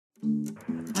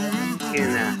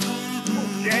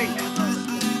fucking, Jake.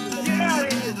 Get out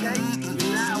of here, Jake.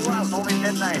 Nah, well, it's only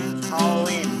midnight.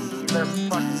 Halloween. You better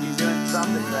fucking be doing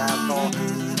something, you asshole.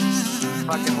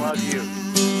 Fucking love you.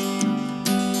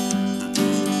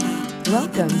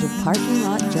 Welcome to Parking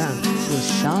Lot Drunk with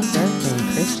Sean Burke and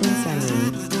Christian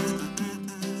Sunny.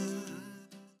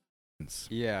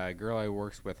 Yeah, a girl I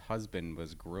works with husband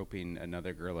was groping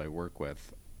another girl I work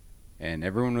with, and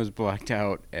everyone was blacked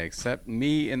out except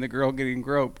me and the girl getting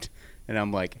groped. And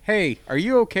I'm like, hey, are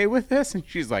you okay with this? And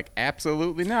she's like,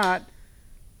 absolutely not.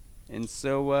 And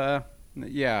so,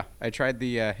 yeah, I tried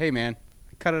the, hey, man,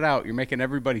 cut it out. You're making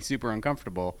everybody super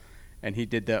uncomfortable. And he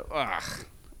did the, ugh.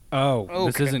 Oh, Okay.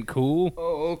 This isn't cool?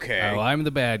 Oh, okay. Oh, I'm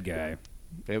the bad guy.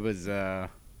 It was,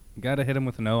 Gotta hit him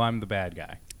with no, I'm the bad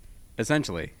guy.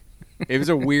 essentially. It was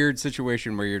a weird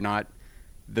situation where you're not,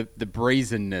 the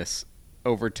brazenness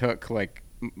overtook, like,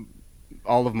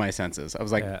 all of my senses. I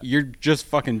was like, Yeah. you're just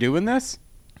fucking doing this?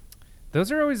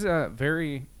 Those are always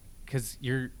very, because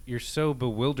you're so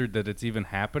bewildered that it's even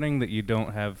happening that you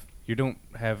don't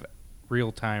have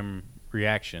real time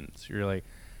reactions. You're like,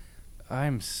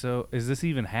 is this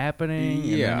even happening?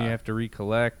 Yeah. And then you have to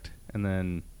recollect, and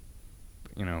then,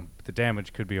 the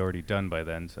damage could be already done by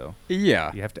then. So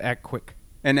Yeah. you have to act quick.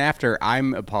 And after,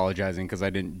 I'm apologizing because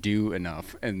I didn't do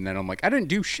enough. And then I'm like, I didn't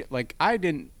do shit. Like, I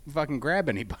didn't fucking grab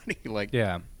anybody. Like,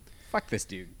 Yeah. fuck this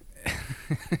dude.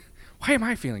 Why am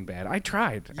I feeling bad? I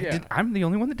tried. Yeah. I'm the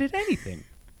only one that did anything.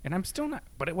 And I'm still not.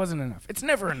 But it wasn't enough. It's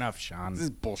never enough, Sean. This is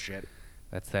bullshit.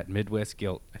 That's that Midwest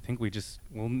guilt. I think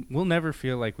we'll never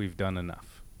feel like we've done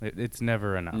enough. It's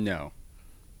never enough. No.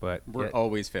 But We're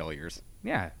always failures.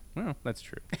 yeah, well, that's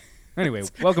true. Anyway,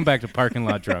 welcome back to Parking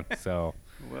Lot Drunk. So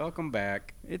Welcome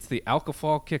back. it's the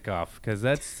alcohol kickoff because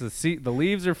that's the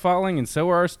leaves are falling and so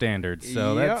are our standards.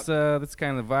 So Yep. that's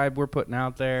kind of the vibe we're putting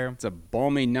out there. It's a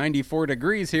balmy 94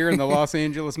 degrees here in the Los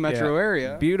Angeles metro Yeah.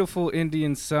 area. Beautiful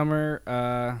Indian summer.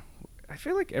 I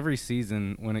feel like every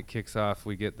season when it kicks off,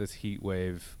 we get this heat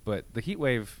wave. But the heat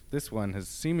wave, this one, has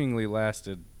seemingly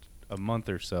lasted a month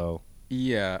or so.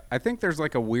 Yeah. I think there's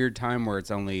like a weird time where it's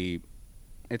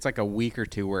like a week or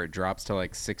two where it drops to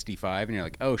like 65 and you're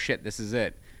like, oh shit, this is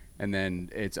it. And then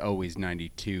it's always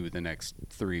 92 the next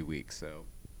 3 weeks. So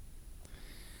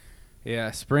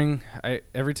Yeah, spring.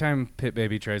 Every time Pit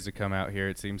Baby tries to come out here,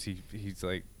 it seems he's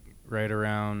like right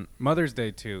around Mother's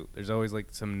Day too. There's always like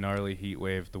some gnarly heat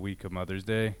wave the week of Mother's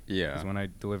Day. Yeah. 'Cause when I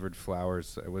delivered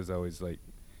flowers, I was always like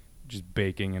just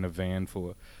baking in a van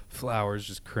full of flowers,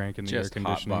 just cranking the just air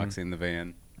conditioning. hotboxing the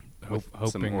van with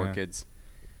some hoping, orchids.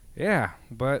 Yeah,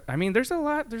 but I mean, there's a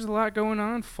lot going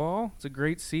on. Fall. It's a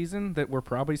great season that we're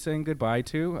probably saying goodbye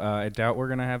to. I doubt we're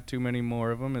gonna have too many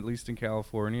more of them, at least in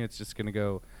California. It's just gonna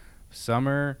go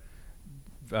summer,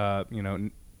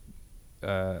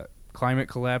 climate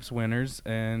collapse winters,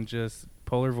 and just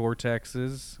polar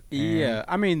vortexes. and- Yeah,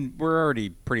 I mean, we're already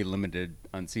pretty limited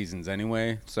on seasons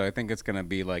anyway, so I think it's going to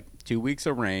be like 2 weeks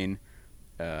of rain,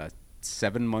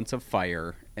 7 months of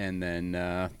fire, and then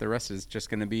the rest is just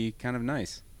going to be kind of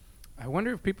nice. I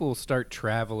wonder if people will start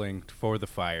traveling for the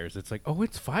fires. It's like, oh,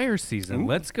 it's fire season. Ooh.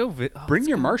 Let's go. Bring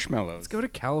your marshmallows. Let's go to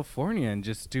California and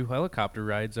just do helicopter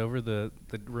rides over the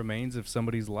remains of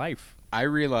somebody's life. I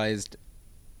realized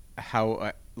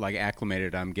how like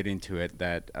acclimated I'm getting to it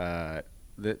that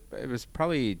it was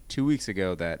probably 2 weeks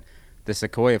ago that the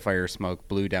Sequoia fire smoke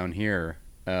blew down here,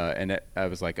 and I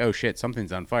was like, oh shit,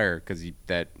 something's on fire because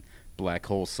that black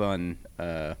hole sun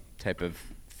type of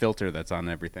filter that's on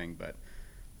everything. But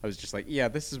I was just like, yeah,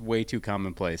 this is way too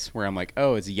commonplace. Where I'm like,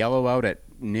 oh, it's yellow out at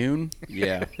noon.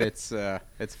 Yeah, it's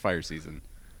fire season.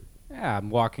 Yeah, I'm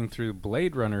walking through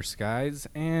Blade Runner skies,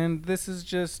 and this is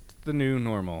just the new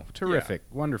normal. Terrific.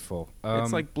 Wonderful.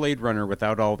 It's like Blade Runner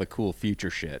without all the cool future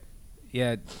shit.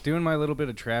 Yeah, doing my little bit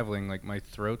of traveling, like my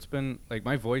throat's been, like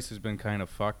my voice has been kind of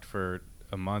fucked for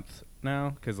a month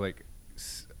now, because like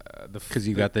Because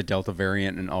you got the Delta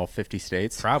variant in all 50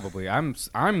 states. Probably. I'm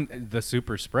the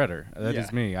super spreader. That is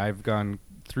Yeah. me. I've gone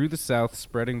through the South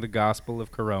spreading the gospel of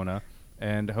Corona,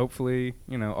 and hopefully,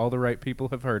 all the right people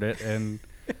have heard it, and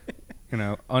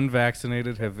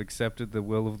unvaccinated have accepted the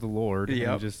will of the Lord. Yep.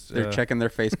 And just They're checking their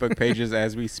Facebook pages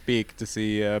as we speak to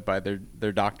see by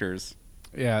their doctors.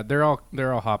 Yeah, they're all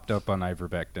hopped up on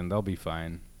ivermectin. They'll be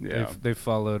fine. Yeah. They've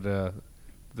followed the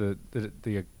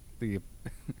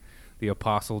the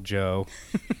Apostle Joe.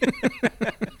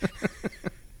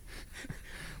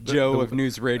 Joe of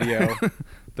News Radio.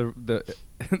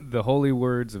 the holy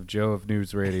words of Joe of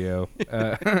News Radio.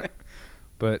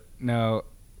 But no,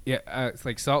 yeah, it's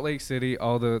like Salt Lake City.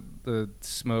 All the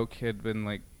smoke had been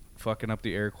like fucking up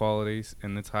the air qualities,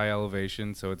 and it's high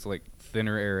elevation, so it's like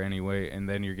thinner air anyway, and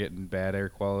then you're getting bad air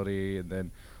quality, and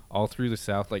then all through the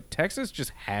South, like Texas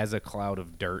just has a cloud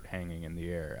of dirt hanging in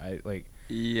the air.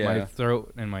 My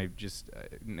throat and my just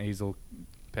nasal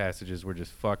passages were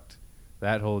just fucked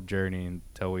that whole journey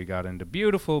until we got into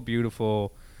beautiful,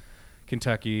 beautiful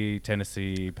Kentucky,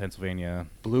 Tennessee, Pennsylvania.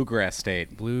 Bluegrass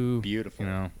state.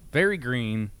 Beautiful. Very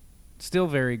green. Still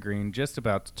very green. Just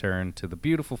about to turn to the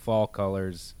beautiful fall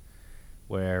colors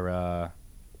where,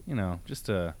 just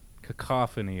a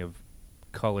cacophony of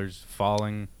colors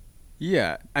falling.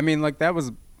 Yeah. I mean, like, that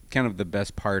was kind of the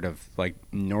best part of, like,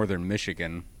 northern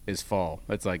Michigan is fall.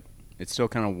 It's like, it's still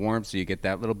kind of warm, so you get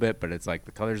that little bit, but it's like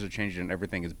the colors are changing and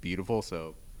everything is beautiful,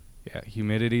 so... Yeah,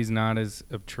 humidity's not as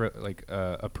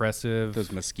oppressive.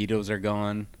 Those mosquitoes are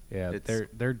gone. Yeah,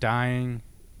 they're dying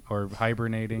or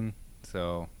hibernating.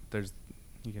 So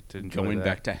you get to enjoy going that.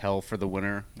 back to hell for the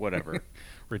winter, whatever.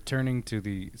 Returning to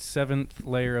the 7th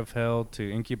layer of hell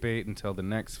to incubate until the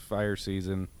next fire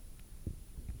season.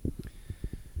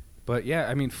 But yeah,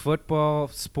 I mean, football,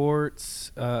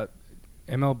 sports,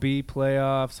 MLB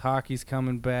playoffs, hockey's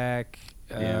coming back.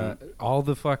 All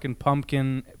the fucking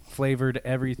pumpkin flavored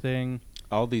everything.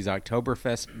 All these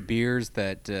Oktoberfest beers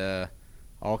that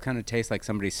all kind of taste like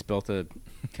somebody spilt a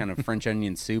kind of French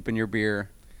onion soup in your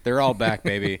beer. They're all back,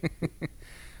 baby.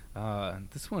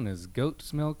 This one is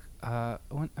goat's milk,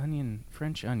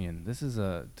 French onion. This is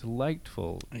a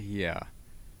delightful. Yeah.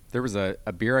 There was a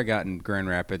beer I got in Grand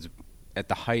Rapids at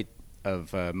the height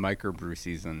of microbrew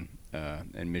season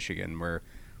in Michigan, where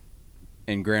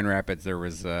in Grand Rapids there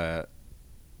was a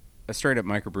straight-up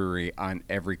microbrewery on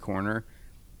every corner,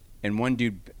 and one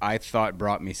dude I thought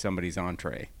brought me somebody's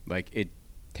entree. Like, it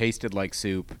tasted like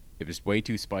soup. It was way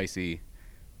too spicy.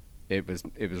 It was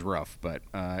rough, but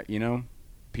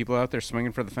people out there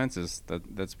swinging for the fences.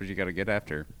 That's what you got to get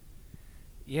after.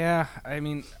 Yeah, I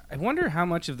mean, I wonder how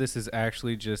much of this is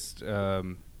actually just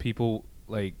people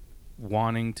like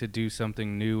wanting to do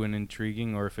something new and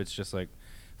intriguing, or if it's just like,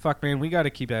 fuck, man, we got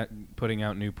to keep putting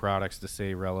out new products to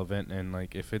stay relevant. And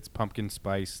like, if it's pumpkin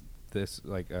spice,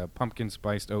 pumpkin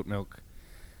spiced oat milk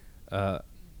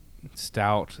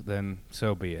stout, then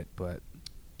so be it. But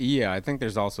yeah, I think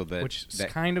there's also that, which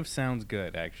kind of sounds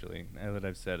good actually, now that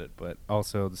I've said it. But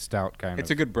also the stout it's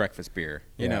a good breakfast beer,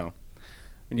 you know.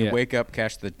 When you wake up,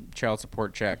 cash the child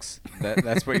support checks.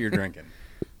 That's what you're drinking.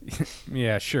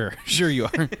 Yeah, sure you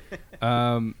are.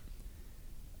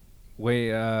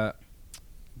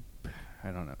 I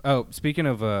don't know. Oh, speaking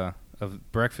of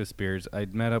breakfast beers,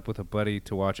 I'd met up with a buddy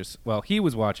to watch he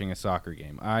was watching a soccer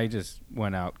game. I just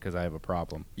went out because I have a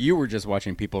problem. You were just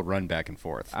watching people run back and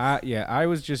forth. Yeah, I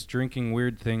was just drinking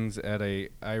weird things at a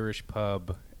Irish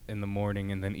pub in the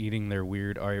morning and then eating their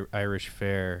weird Irish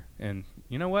fare. And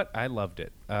you know what? I loved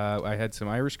it. I had some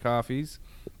Irish coffees,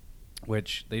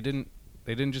 which they didn't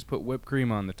just put whipped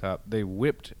cream on the top. They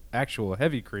whipped actual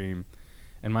heavy cream,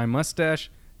 and my mustache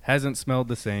hasn't smelled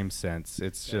the same since.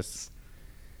 It's just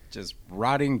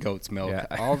rotting goat's milk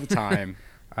all the time.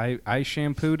 I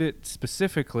shampooed it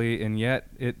specifically, and yet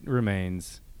it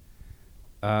remains.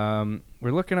 We're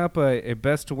looking up a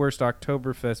best to worst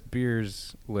Oktoberfest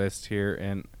beers list here,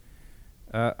 and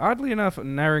oddly enough,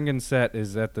 Narragansett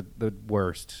is at the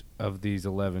worst of these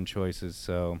 11 choices.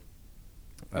 So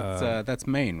that's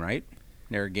Maine, right?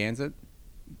 Narragansett.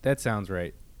 That sounds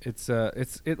right.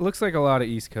 It looks like a lot of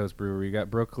East Coast brewery. You got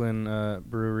Brooklyn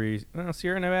Brewery. Well,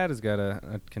 Sierra Nevada's got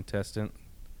a contestant.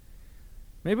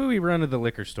 Maybe we run to the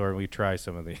liquor store and we try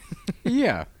some of these.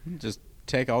 Yeah, just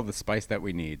take all the spice that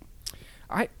we need.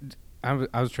 I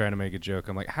was trying to make a joke.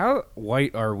 I'm like, how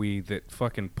white are we that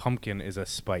fucking pumpkin is a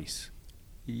spice?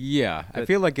 Yeah, I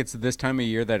feel like it's this time of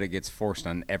year that it gets forced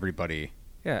on everybody.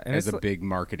 Yeah, and as a big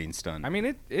marketing stunt. I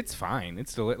mean, it's fine.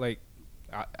 It's still like.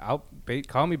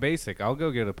 Call me basic. I'll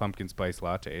go get a pumpkin spice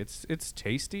latte. It's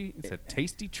tasty. It's a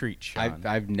tasty treat, Sean.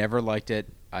 I've never liked it.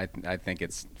 I think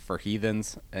it's for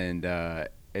heathens, and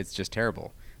it's just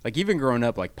terrible. Like, even growing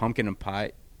up, like pumpkin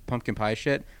pie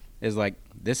shit is like,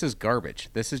 this is garbage.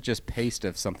 This is just paste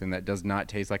of something that does not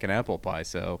taste like an apple pie.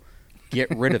 So get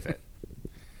rid of it.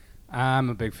 I'm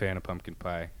a big fan of pumpkin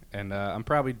pie, and I'm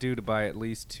probably due to buy at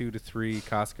least 2 to 3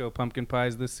 Costco pumpkin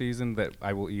pies this season that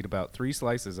I will eat about 3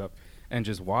 slices of. And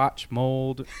just watch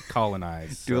mold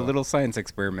colonize. Do a little science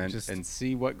experiment and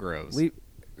see what grows.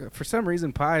 For some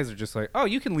reason, pies are just like, oh,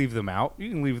 you can leave them out. You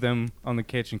can leave them on the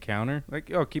kitchen counter. Like,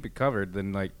 oh, keep it covered.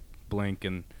 Then like blink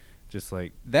and just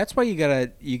like. That's why you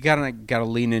gotta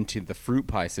lean into the fruit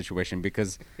pie situation,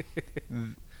 because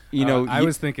I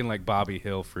was thinking like Bobby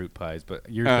Hill fruit pies, but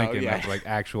you're thinking of like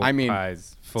actual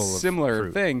pies full of similar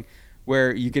fruit. thing.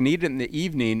 where you can eat it in the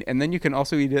evening and then you can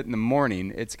also eat it in the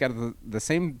morning. It's got the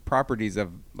same properties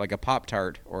of like a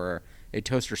Pop-Tart or a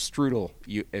toaster strudel,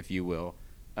 if you will,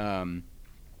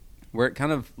 where it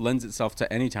kind of lends itself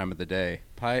to any time of the day.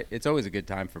 Pie, it's always a good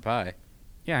time for pie.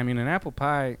 Yeah, I mean, an apple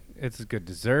pie, it's a good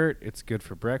dessert. It's good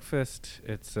for breakfast.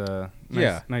 It's a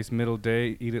nice middle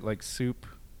day. Eat it like soup.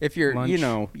 If you're,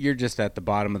 lunch. You're just at the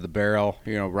bottom of the barrel,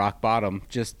 rock bottom,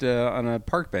 just on a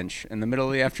park bench in the middle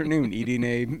of the afternoon eating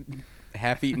a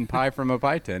half-eaten pie from a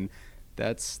pie tin,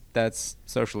 that's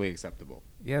socially acceptable.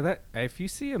 Yeah, if you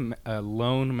see a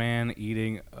lone man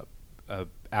eating a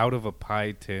out of a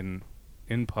pie tin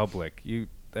in public,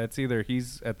 that's either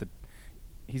he's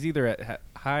either at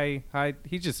high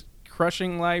he's just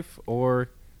crushing life,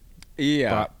 or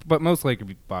but most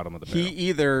likely bottom of the barrel. He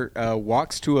either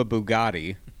walks to a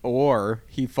Bugatti or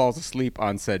he falls asleep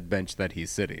on said bench that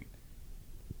he's sitting.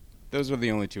 Those are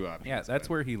the only two options. Yeah, that's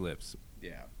where he lives.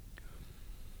 Yeah.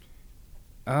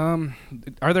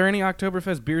 Are there any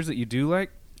Oktoberfest beers that you do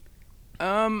like?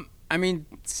 I mean,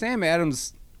 Sam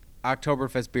Adams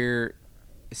Oktoberfest beer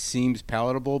seems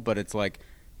palatable, but it's like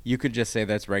you could just say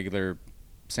that's regular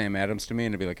Sam Adams to me,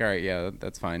 and it'd be like, all right, yeah,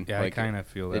 that's fine. Yeah, like, I kind of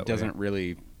feel that it doesn't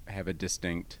really have a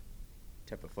distinct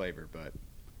type of flavor, but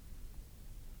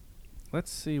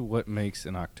let's see what makes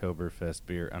an Oktoberfest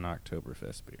beer an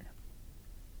Oktoberfest beer.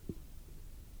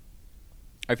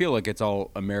 I feel like it's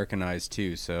all Americanized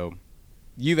too. So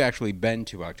you've actually been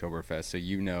to Oktoberfest, so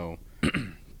you know.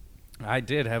 I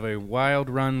did have a wild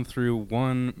run through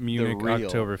one Munich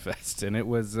Oktoberfest, and it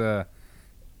was,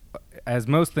 as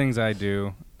most things I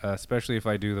do, especially if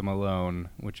I do them alone,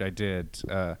 which I did,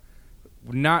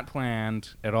 not planned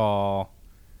at all.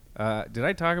 Did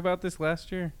I talk about this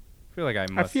last year? I feel like I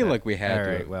must. I feel like we had. All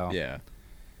to. right, well, yeah.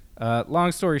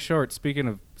 Long story short, speaking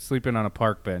of sleeping on a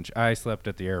park bench, I slept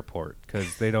at the airport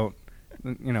because they don't,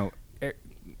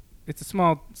 it's a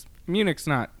small. Munich's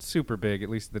not super big, at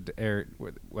least the air,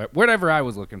 whatever I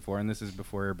was looking for, and this is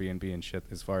before Airbnb and shit,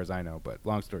 as far as I know. But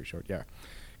long story short, yeah,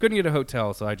 couldn't get a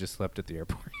hotel, so I just slept at the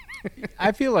airport.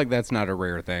 I feel like that's not a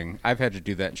rare thing. I've had to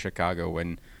do that in Chicago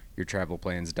when your travel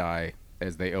plans die,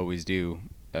 as they always do,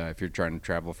 if you're trying to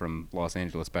travel from Los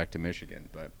Angeles back to Michigan.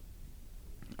 But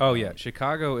oh yeah,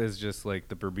 Chicago is just like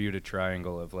the Bermuda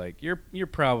Triangle of like you're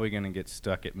probably gonna get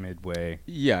stuck at Midway.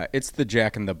 Yeah, it's the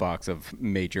Jack in the Box of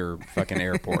major fucking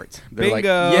airports. They're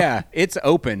Bingo. like, yeah, it's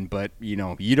open, but you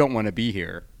don't want to be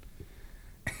here.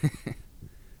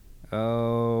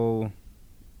 Oh.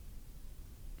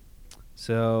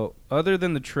 So, other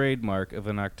than the trademark of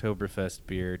an Oktoberfest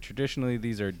beer, traditionally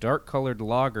these are dark-colored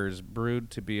lagers brewed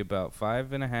to be about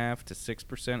 5.5% to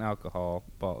 6% alcohol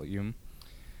volume,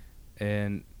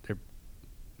 and they're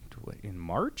in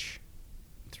March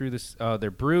through this.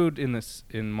 They're brewed in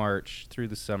March through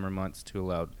the summer months to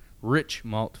allow rich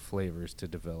malt flavors to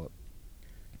develop.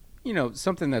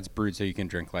 Something that's brewed so you can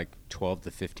drink like 12 to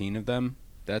 15 of them.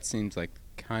 That seems like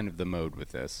kind of the mode with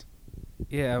this.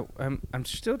 Yeah, I'm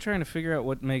still trying to figure out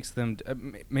what makes them.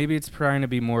 Maybe it's trying to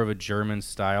be more of a German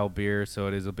style beer, so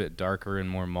it is a bit darker and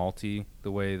more malty. The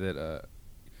way that,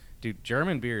 dude,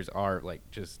 German beers are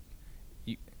like just.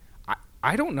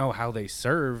 I don't know how they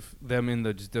serve them in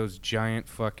those giant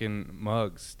fucking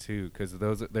mugs too, because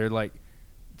they're like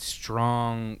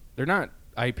strong. They're not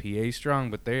IPA strong,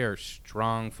 but they are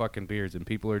strong fucking beers, and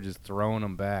people are just throwing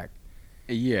them back.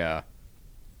 Yeah,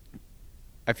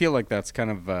 I feel like that's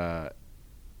kind of.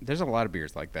 There's a lot of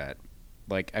beers like that.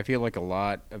 Like, I feel like a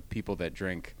lot of people that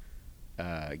drink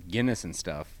Guinness and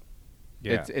stuff,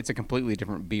 Yeah. it's a completely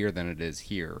different beer than it is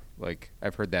here. Like,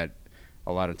 I've heard that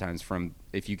a lot of times from,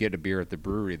 if you get a beer at the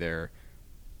brewery there,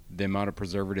 the amount of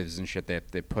preservatives and shit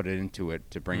they put into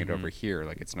it to bring it over here,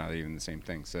 like, it's not even the same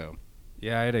thing. So,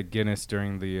 Yeah, I had a Guinness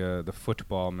during the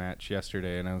football match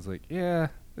yesterday, and I was like, yeah,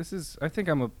 I think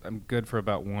I'm good for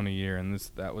about one a year, and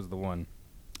that was the one.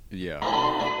 yeah.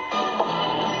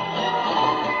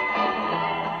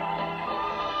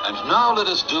 And now let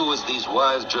us do as these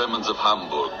wise Germans of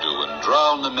Hamburg do and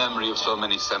drown the memory of so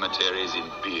many cemeteries in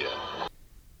beer.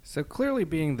 So clearly,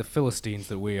 being the Philistines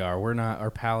that we are,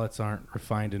 our palates aren't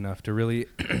refined enough to really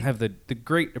have the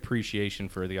great appreciation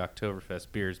for the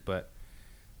Oktoberfest beers, but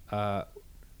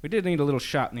we did need a little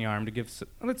shot in the arm to give.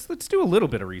 Let's do a little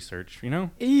bit of research,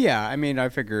 Yeah, I mean, I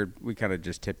figured we kind of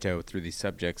just tiptoe through these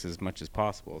subjects as much as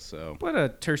possible, so. But a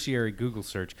tertiary Google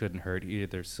search couldn't hurt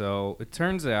either. So it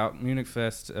turns out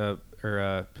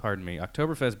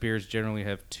Oktoberfest beers generally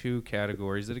have two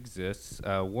categories that exist.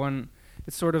 One,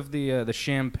 it's sort of the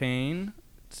champagne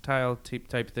style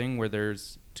type thing where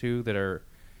there's two that are.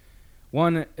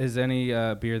 One is any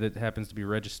beer that happens to be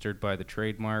registered by the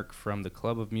trademark from the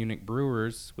Club of Munich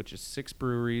Brewers, which is 6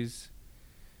 breweries,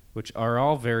 which are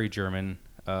all very German.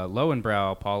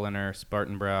 Lowenbrau, Paulaner,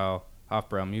 Spartanbrau,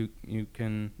 Hofbrau,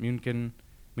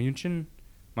 München.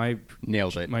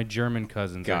 Nailed it. My German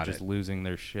cousins Got are just it. losing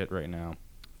their shit right now.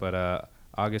 But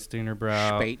Augustiner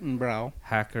Brau, Spatenbrau.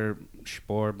 Hacker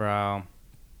Sporbrau.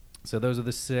 So those are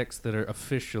the 6 that are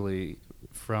officially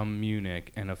from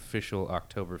Munich and official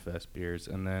Oktoberfest beers.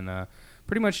 And then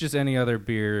pretty much just any other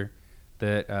beer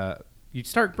that you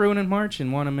start brewing in March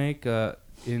and want to make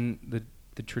in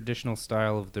the traditional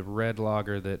style of the red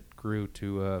lager that grew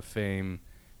to fame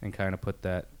and kind of put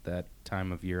that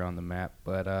time of year on the map.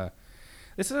 But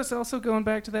this is also going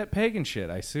back to that pagan shit,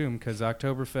 I assume, because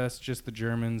Oktoberfest, just the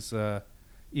Germans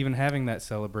even having that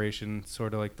celebration,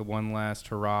 sort of like the one last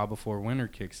hurrah before winter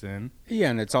kicks in. Yeah,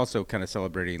 and it's also kind of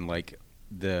celebrating like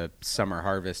the summer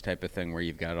harvest type of thing where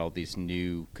you've got all these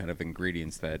new kind of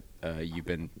ingredients that you've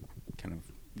been kind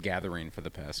of gathering for the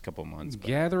past couple months.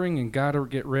 Gathering and got to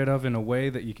get rid of in a way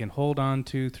that you can hold on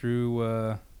to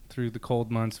through the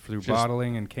cold months, through Just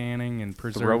bottling and canning and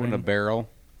preserving. Throw it in a barrel,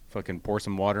 fucking pour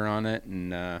some water on it,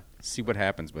 and see what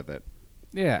happens with it.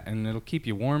 Yeah, and it'll keep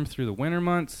you warm through the winter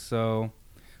months, so...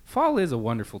 Fall is a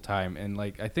wonderful time, and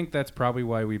like I think that's probably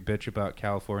why we bitch about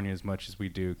California as much as we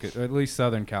do, or at least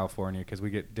Southern California, because we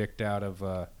get dicked out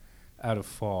of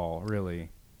fall, really.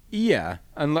 Yeah,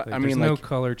 I mean, there's no like,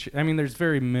 color. I mean, there's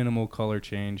very minimal color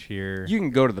change here. you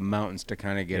can go to the mountains to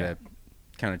kind of get a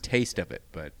kind of taste of it,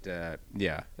 but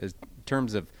yeah, in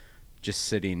terms of just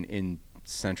sitting in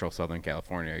central Southern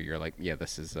California, you're like, yeah,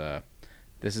 this is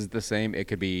the same. It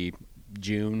could be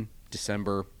June,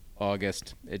 December,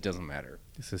 August. It doesn't matter.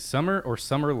 This is summer or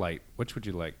summer light. Which would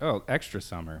you like? Oh, extra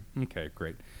summer. Okay,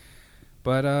 great.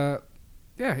 But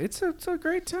yeah, it's a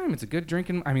great time. It's a good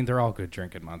drinking. I mean, they're all good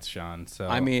drinking months, Sean. So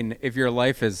I mean, if your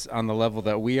life is on the level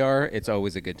that we are, it's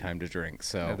always a good time to drink.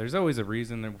 So yeah, there's always a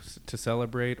reason to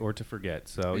celebrate or to forget.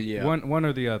 So Yeah. one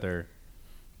or the other.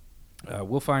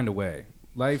 We'll find a way.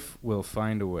 Life will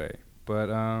find a way. But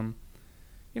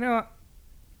you know,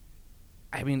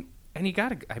 I mean. And you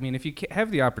gotta. I mean, if you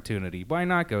have the opportunity, why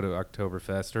not go to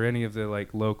Oktoberfest or any of the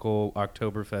like local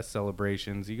Oktoberfest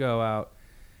celebrations? You go out,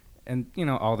 and you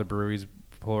know all the breweries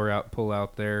pull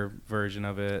out their version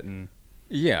of it, and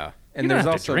yeah, and you don't there's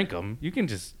have also to drink them. You can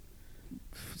just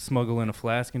smuggle in a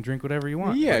flask and drink whatever you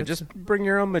want. Yeah, But just bring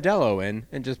your own Modelo in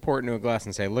and just pour it into a glass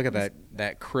and say, look at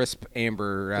that crisp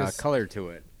amber Just- color to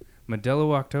it.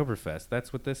 Modelo Oktoberfest.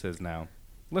 That's what this is now.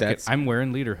 Look, I'm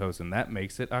wearing lederhosen. That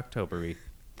makes it Oktobery.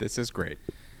 This is great.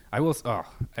 I will. Oh,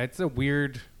 that's a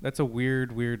weird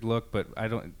look. But I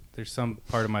don't. There's some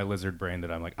part of my lizard brain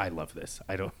that I'm like, I love this.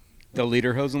 I don't. The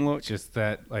Lederhosen look? Just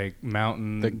that like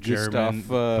mountain The German Gustav,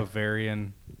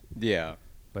 Bavarian. Yeah.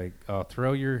 Like,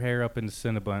 throw your hair up into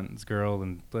Cinnabons, girl,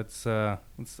 and let's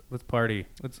party.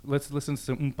 Let's listen to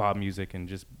some pop music and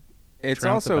just. It's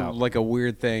trounce also about. like a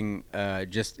weird thing,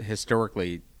 just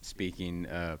historically speaking.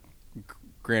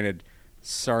 Granted,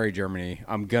 sorry, Germany,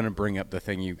 I'm going to bring up the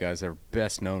thing you guys are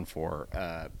best known for.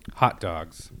 Hot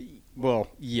dogs. Well,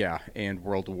 yeah, and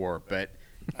World War, but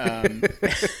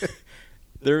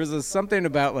there was something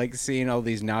about like seeing all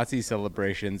these Nazi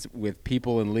celebrations with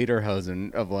people in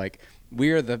Lederhosen of like, we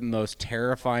are the most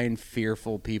terrifying,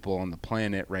 fearful people on the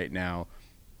planet right now.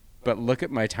 But look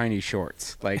at my tiny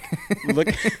shorts. Like,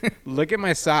 look at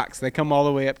my socks. They come all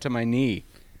the way up to my knee.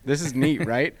 This is neat,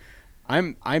 right?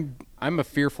 I'm a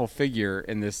fearful figure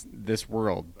in this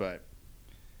world, but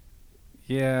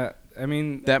Yeah, I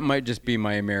mean that might just be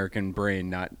my American brain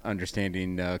not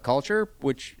understanding culture,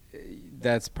 which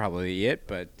that's probably it.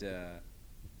 But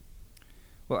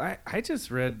well, I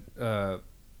just read.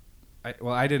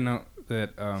 I didn't know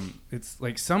that it's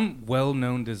like some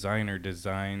well-known designer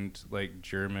designed like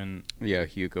German. yeah,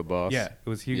 Hugo Boss. Yeah, it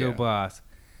was Hugo Yeah. Boss,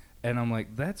 and I'm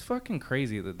like, that's fucking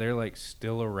crazy that they're like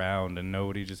still around and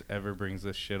nobody just ever brings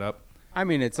this shit up. I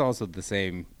mean, it's also the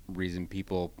same reason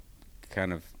people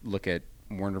kind of look at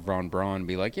Werner von Braun and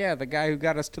be like, yeah, the guy who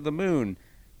got us to the moon,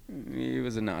 he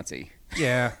was a Nazi.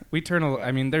 Yeah, we turn.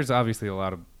 I mean, there's obviously a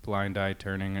lot of blind eye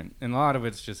turning, and a lot of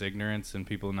it's just ignorance and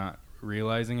people not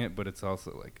realizing it. But it's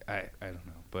also like I don't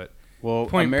know. But Well,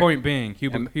 point being,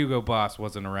 Hugo Boss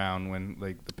wasn't around when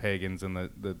like the pagans and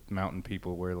the mountain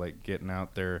people were like getting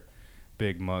out their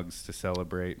big mugs to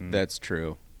celebrate and That's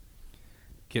true.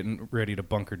 getting ready to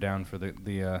bunker down for the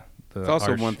It's also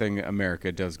harsh- one thing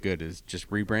America does good is just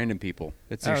rebranding people.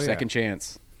 It's your Oh, yeah. second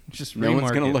chance. just No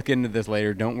one's going to remarket. look into this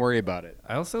later. Don't worry about it.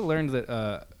 I also learned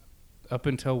that up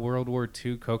until World War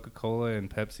II, Coca-Cola and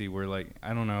Pepsi were like,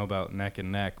 I don't know about neck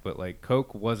and neck, but like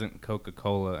Coke wasn't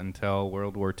Coca-Cola until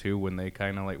World War II when they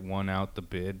kind of like won out the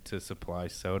bid to supply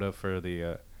soda for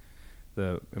the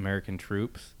American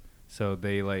troops. So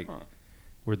they like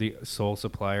were the sole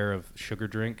supplier of sugar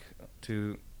drink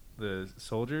to the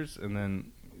soldiers, and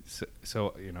then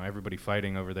so you know, everybody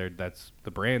fighting over there, that's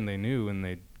the brand they knew and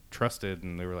they trusted,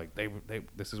 and they were like, they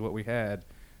this is what we had.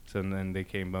 So and then they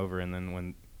came over, and then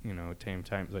when, you know, it came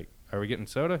time, like, are we getting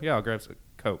soda? Yeah, I'll grab some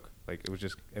Coke. Like, it was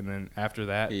just, and then after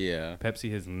that, Yeah.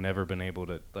 Pepsi has never been able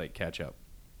to like catch up.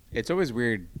 It's always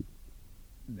weird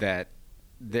that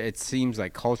it seems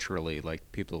like culturally,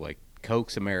 like people like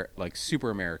Coke's like super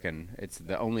American. It's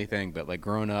the only thing. But like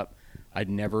growing up, I'd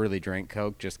never really drank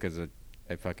Coke just because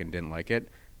I fucking didn't like it.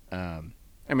 I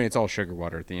mean, it's all sugar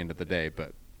water at the end of the day,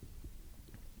 but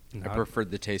I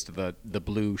preferred the taste of the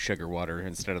blue sugar water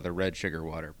instead of the red sugar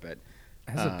water. But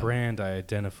as a brand, I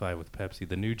identify with Pepsi,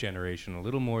 the new generation, a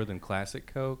little more than classic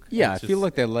Coke. Yeah, It's I feel just-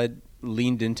 like they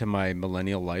leaned into my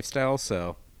millennial lifestyle.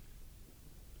 So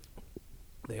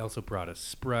They also brought us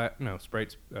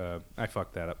Sprite's. I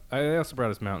fucked that up. They also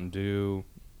brought us Mountain Dew.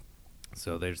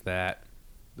 So there's that.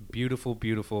 The beautiful,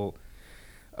 beautiful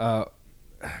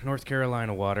North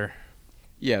Carolina water.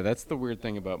 yeah, that's the weird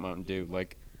thing about Mountain Dew.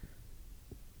 Like,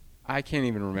 I can't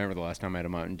even remember the last time I had a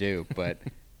Mountain Dew, but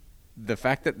the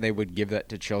fact that they would give that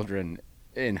to children,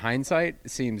 in hindsight,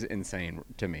 seems insane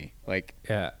to me. Like,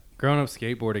 Yeah, growing up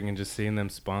skateboarding and just seeing them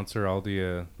sponsor all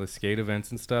the skate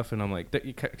events and stuff, and I'm like,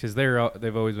 because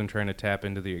they've always been trying to tap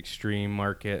into the extreme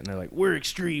market, and they're like, we're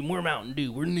extreme, we're Mountain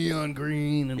Dew, we're neon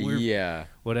green, and we're yeah,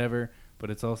 whatever. But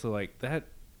it's also like that,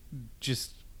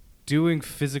 just doing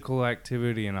physical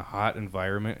activity in a hot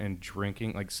environment and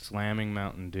drinking, like slamming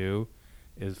Mountain Dew,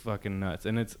 is fucking nuts.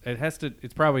 And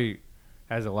it probably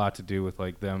has a lot to do with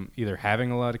like them either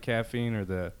having a lot of caffeine or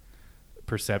the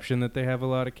perception that they have a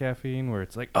lot of caffeine, where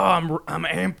it's like, oh, I'm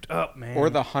amped up, man. or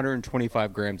the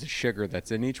 125 grams of sugar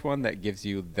that's in each one that gives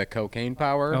you the cocaine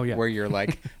power. Oh, yeah. Where you're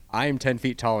like, I am 10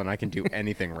 feet tall and I can do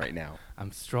anything right now.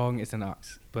 I'm strong as an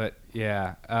ox. But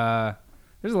yeah,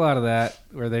 there's a lot of that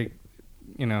where they,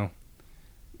 you know,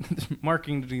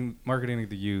 marketing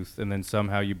the youth, and then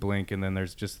somehow you blink, and then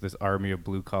there's just this army of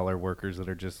blue collar workers that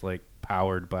are just like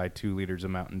powered by 2 liters of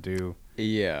Mountain Dew.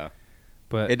 Yeah.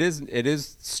 But It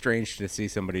is strange to see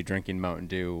somebody drinking Mountain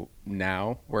Dew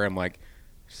now, where I'm like,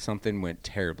 something went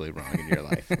terribly wrong in your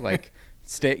life. Like,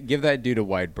 give that dude a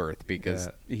wide berth, because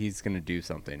he's gonna do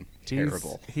something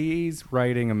terrible. He's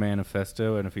writing a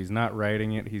manifesto, and if he's not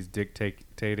writing it, he's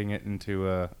dictating it into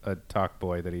a talk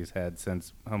boy that he's had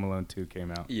since Home Alone 2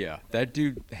 came out. Yeah, that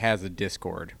dude has a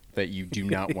Discord that you do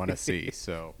not want to see.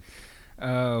 So,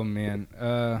 Oh man,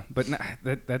 but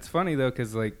that's funny though,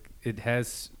 because like it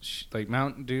has like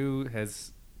Mountain Dew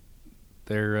has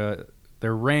their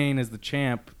reign as the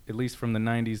champ, at least from the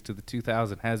 90s to the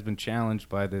 2000s, has been challenged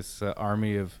by this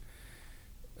army of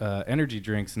energy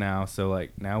drinks now. So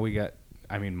like now we got,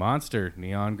 I mean, Monster,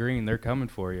 Neon Green, they're coming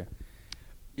for you.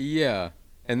 yeah,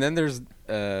 and then there's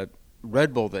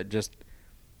Red Bull that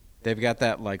they've got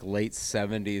that like late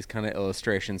 70s kind of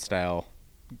illustration style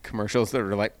commercials that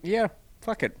are like, yeah,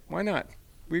 fuck it, why not?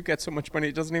 We've got so much money,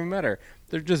 it doesn't even matter.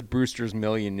 They're just Brewster's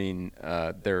millioning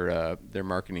their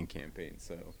marketing campaign.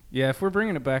 So Yeah, if we're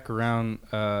bringing it back around,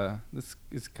 this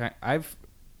is I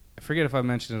forget if I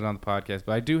mentioned it on the podcast,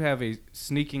 but I do have a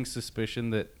sneaking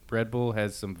suspicion that Red Bull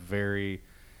has some very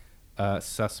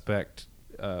suspect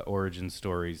origin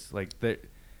stories. Like that,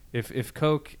 if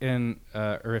Coke and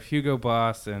or if Hugo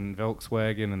Boss and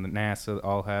Volkswagen and the NASA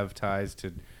all have ties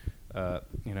to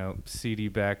seedy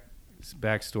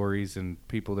backstories and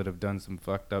people that have done some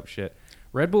fucked up shit.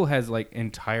 Red Bull has like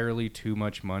entirely too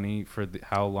much money for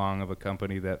how long of a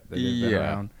company that they've been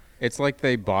around. It's like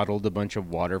they bottled a bunch of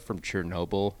water from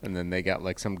Chernobyl, and then they got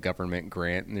like some government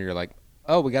grant, and you're like,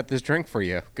 oh, we got this drink for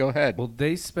you. Go ahead. Well,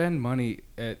 they spend money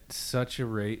at such a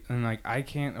rate, and like I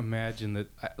can't imagine that.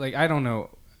 Like I don't know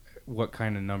what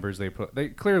kind of numbers they put. They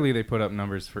put up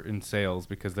numbers in sales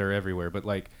because they're everywhere. But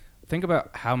like, think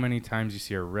about how many times you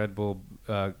see a Red Bull,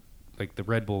 like the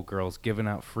Red Bull girls giving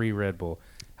out free Red Bull.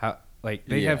 How like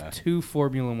they have 2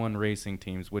 Formula One racing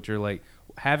teams, which are like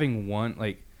having one.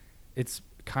 Like it's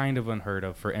kind of unheard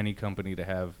of for any company to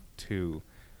have 2,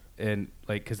 and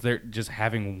like because they're just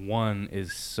having one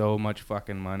is so much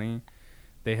fucking money.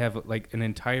 They have like an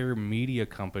entire media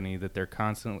company that they're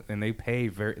constantly, and they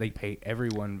pay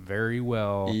everyone very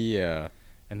well. Yeah.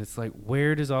 And it's like,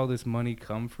 where does all this money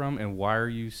come from, and why are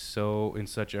you so in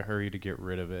such a hurry to get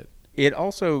rid of it? It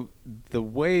also, the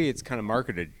way it's kind of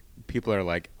marketed, people are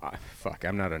like, fuck,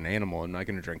 I'm not an animal. I'm not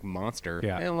going to drink Monster.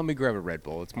 Yeah. And let me grab a Red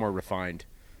Bull. It's more refined.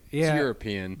 Yeah, It's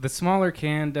European. the smaller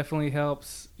can definitely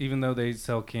helps, even though they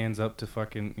sell cans up to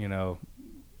fucking,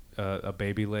 a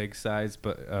baby leg size.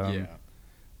 But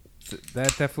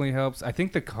that definitely helps. I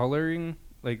think the coloring,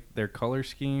 like their color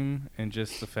scheme, and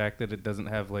just the fact that it doesn't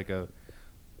have like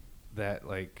that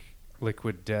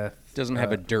liquid death. Doesn't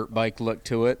have a dirt bike look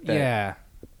to it. Yeah.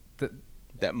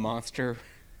 That Monster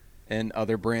and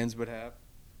other brands would have.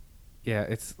 Yeah,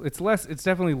 it's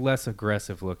definitely less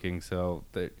aggressive looking, so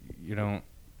that you don't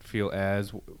feel as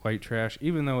white trash,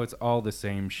 even though it's all the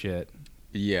same shit.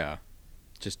 Yeah.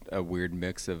 Just a weird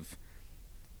mix of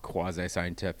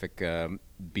quasi-scientific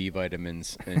B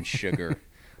vitamins and sugar.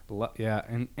 Yeah,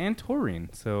 and taurine.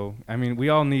 So, I mean, we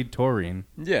all need taurine.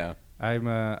 Yeah.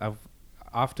 I've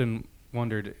often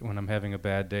wondered when I'm having a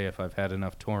bad day if I've had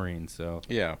enough taurine, so.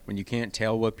 Yeah, when you can't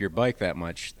tail whip your bike that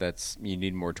much, you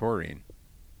need more taurine.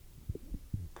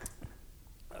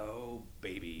 Oh,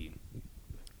 baby.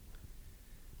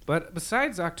 But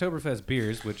besides Oktoberfest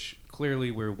beers, which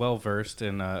clearly we're well versed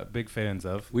and big fans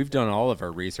of. We've done all of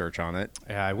our research on it.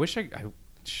 Yeah, I wish we'll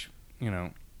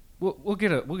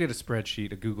get a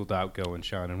spreadsheet, a Google Doc going,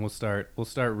 Sean, and we'll start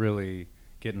really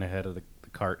getting ahead of the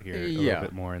cart here a little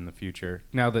bit more in the future.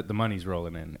 Now that the money's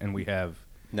rolling in, and we have.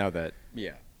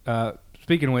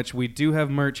 Speaking of which, we do have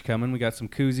merch coming. We got some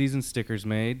koozies and stickers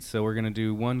made, so we're gonna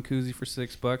do one koozie for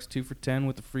 $6, 2 for $10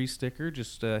 with a free sticker.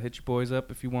 Just hit your boys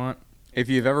up if you want. If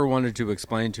you've ever wanted to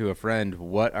explain to a friend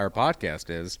what our podcast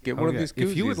is, get one of these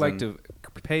koozies. If you would like to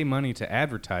pay money to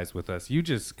advertise with us, you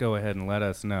just go ahead and let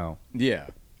us know. Yeah.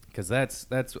 Because that's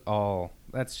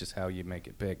just how you make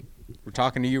it big. We're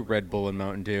talking to you, Red Bull and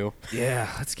Mountain Dew.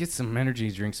 Yeah, let's get some energy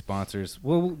drink sponsors.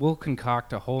 We'll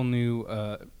concoct a whole new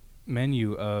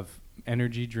menu of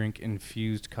energy drink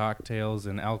infused cocktails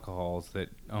and alcohols that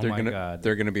God,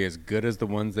 they're gonna be as good as the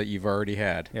ones that you've already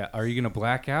had. Yeah, are you gonna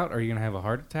black out? Are you gonna have a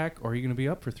heart attack? Or are you gonna be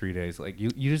up for 3 days? Like you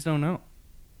just don't know.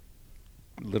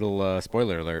 Little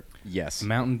spoiler alert. Yes.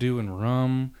 Mountain Dew and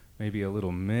rum. Maybe a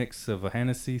little mix of a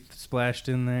Hennessy splashed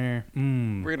in there.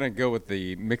 We're going to go with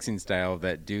the mixing style of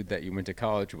that dude that you went to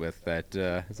college with that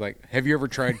is like, have you ever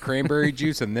tried cranberry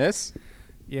juice in this?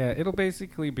 Yeah, it'll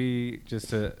basically be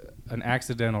just an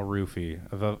accidental roofie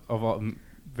of all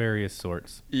various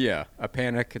sorts. Yeah, a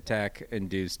panic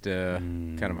attack-induced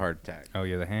kind of heart attack. Oh,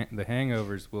 yeah, the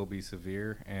hangovers will be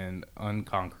severe and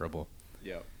unconquerable.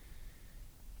 Yeah.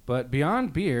 But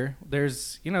beyond beer,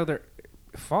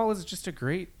 fall is just a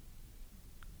great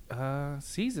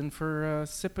season for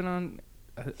sipping on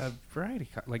a variety.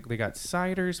 Like they got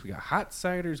ciders, we got hot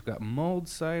ciders, we got mulled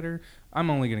cider. I'm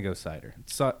only gonna go cider.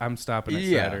 So I'm stopping at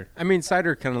cider. I mean,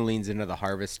 cider kind of leans into the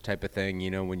harvest type of thing. You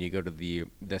know, when you go to the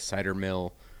cider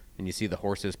mill and you see the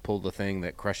horses pull the thing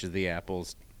that crushes the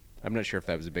apples. I'm not sure if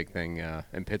that was a big thing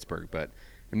in Pittsburgh, but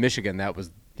in Michigan that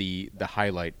was the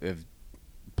highlight of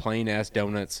plain ass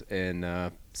donuts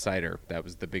and cider. That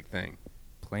was the big thing.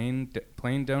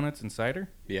 Plain donuts and cider?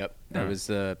 Yep. That was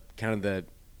kind of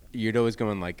you'd always go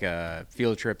on like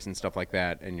field trips and stuff like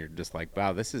that, and you're just like,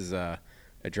 wow, this is a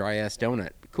dry-ass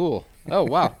donut. Cool. Oh,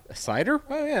 wow. A cider?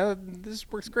 Oh, yeah,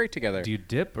 this works great together. Do you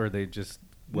dip, or are they just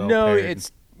No, paired?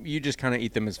 you just kind of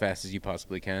eat them as fast as you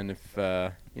possibly can.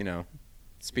 If,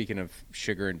 speaking of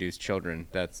sugar-induced children,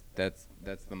 that's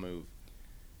the move.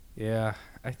 Yeah,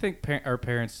 I think our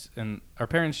parents'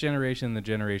 generation and the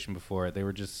generation before it, they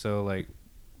were just so, like,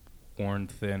 worn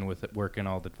thin with it, working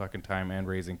all the fucking time and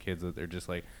raising kids that they're just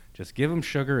like, just give them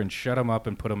sugar and shut them up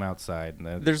and put them outside.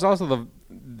 And there's also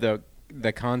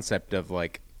the concept of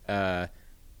like,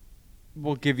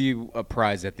 we'll give you a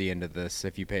prize at the end of this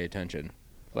if you pay attention.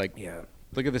 Like, yeah,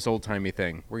 look at this old timey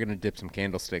thing. We're gonna dip some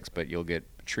candlesticks, but you'll get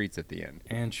treats at the end.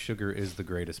 And sugar is the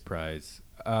greatest prize.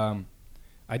 Going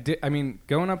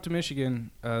up to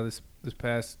Michigan this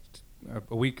past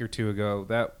a week or two ago,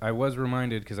 that I was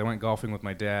reminded because I went golfing with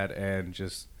my dad, and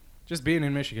just being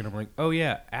in Michigan, I'm like, oh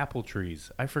yeah, apple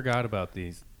trees. I forgot about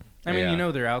these. I mean,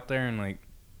 they're out there, and like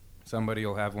somebody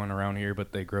will have one around here,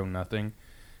 but they grow nothing.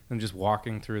 And just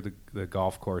walking through the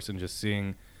golf course and just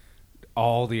seeing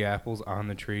all the apples on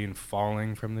the tree and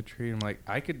falling from the tree, I'm like,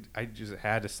 I just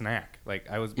had a snack. Like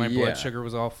my blood sugar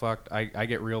was all fucked. I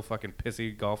get real fucking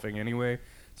pissy golfing anyway,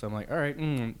 so I'm like, all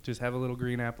right, just have a little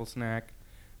green apple snack.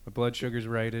 My blood sugar's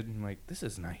righted. I'm like, this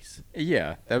is nice.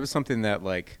 Yeah, that was something that,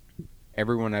 like,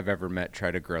 everyone I've ever met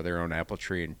tried to grow their own apple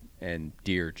tree, and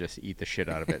deer just eat the shit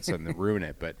out of it, so they ruin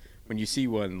it. But when you see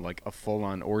one, like, a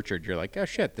full-on orchard, you're like, oh,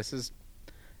 shit,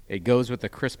 it goes with the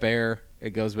crisp air. It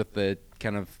goes with the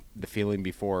kind of the feeling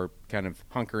before kind of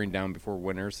hunkering down before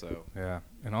winter, so. Yeah.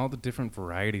 and all the different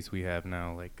varieties we have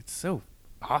now. Like, it's so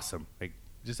awesome. Like,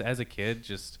 just as a kid,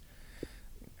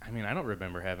 I mean, I don't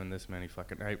remember having this many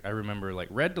fucking. I remember like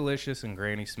Red Delicious and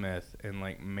Granny Smith, and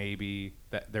like maybe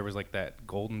that there was like that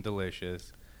Golden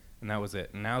Delicious, and that was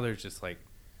it. And now there's just like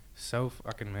so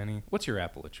fucking many. What's your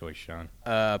apple of choice, Sean?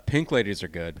 Pink ladies are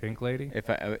good. Pink Lady? If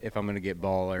I'm gonna get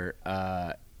baller,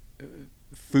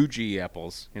 Fuji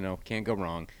apples, can't go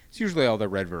wrong. It's usually all the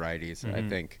red varieties. I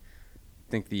think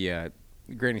the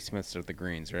Granny Smiths are the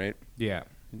greens, right? Yeah.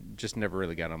 Just never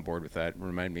really got on board with that.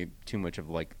 Remind me too much of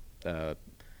like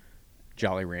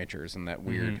Jolly Ranchers and that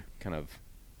weird kind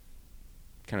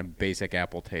of basic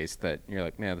apple taste that you're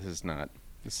like, nah, this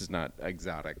is not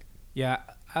exotic. Yeah,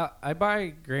 I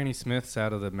buy Granny Smiths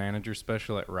out of the manager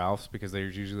special at Ralph's because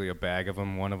there's usually a bag of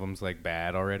them. One of them's like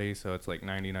bad already, so it's like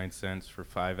 99 cents for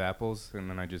 5 apples, and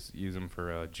then I just use them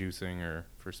for juicing or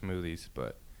for smoothies.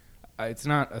 But it's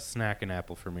not a snacking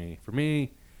apple for me. For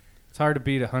me, it's hard to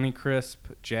beat a Honeycrisp.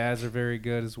 Jazz are very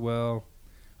good as well.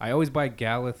 I always buy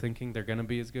Gala thinking they're going to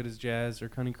be as good as Jazz or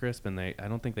Honeycrisp, and I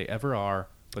don't think they ever are,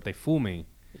 but they fool me.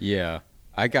 Yeah,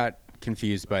 I got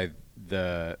confused by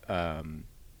the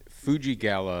Fuji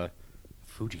Gala.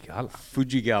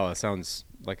 Fuji Gala sounds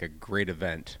like a great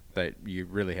event that you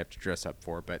really have to dress up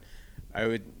for, but I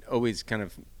would always kind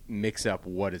of mix up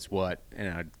what is what,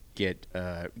 and I'd get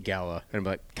Gala, and I'd be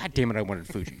like, God damn it, I wanted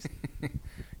Fuji's.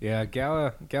 Yeah,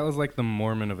 Gala's like the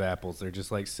Mormon of apples. They're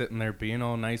just like sitting there being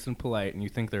all nice and polite, and you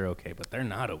think they're okay, but they're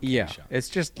not okay. Yeah, Sean. it's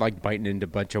just like biting into a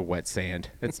bunch of wet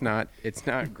sand. It's not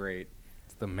great.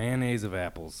 It's the mayonnaise of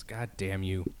apples. God damn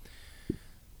you.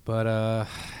 But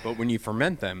when you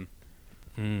ferment them,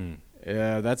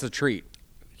 that's a treat.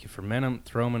 you ferment them,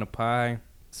 throw them in a pie.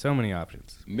 So many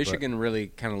options. Michigan really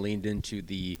kind of leaned into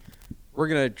we're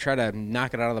going to try to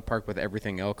knock it out of the park with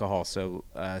everything alcohol. So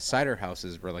cider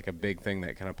houses were like a big thing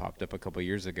that kind of popped up a couple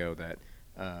years ago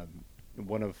that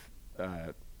one of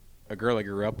a girl I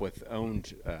grew up with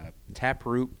owned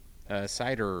Taproot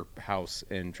cider house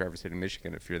in Traverse City,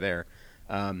 Michigan, if you're there.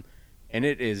 And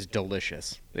it is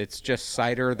delicious. It's just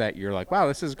cider that you're like, wow,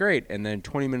 this is great. And then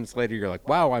 20 minutes later, you're like,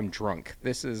 wow, I'm drunk.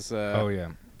 This is... Oh,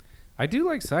 yeah. I do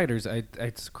like ciders.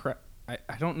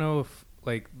 I don't know if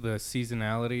like the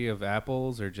seasonality of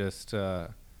apples or just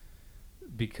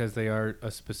because they are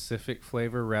a specific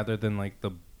flavor rather than like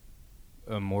the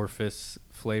amorphous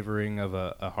flavoring of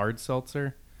a hard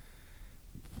seltzer.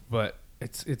 But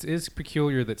it is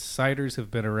peculiar that ciders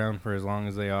have been around for as long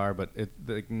as they are, but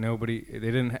they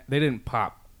didn't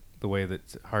pop the way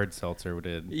that hard seltzer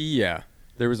did. Yeah,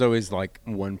 there was always like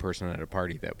one person at a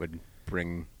party that would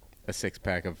bring a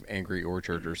 6-pack of Angry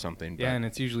Orchard or something. Yeah, and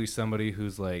it's usually somebody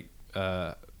who's like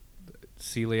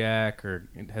celiac or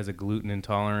has a gluten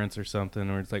intolerance or something,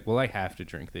 or it's like, well, I have to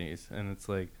drink these, and it's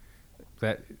like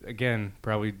that again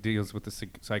probably deals with the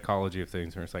psychology of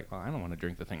things, where it's like, well, I don't want to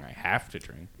drink the thing I have to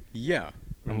drink. Yeah,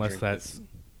 unless that's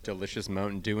delicious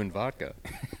Mountain Dew and vodka.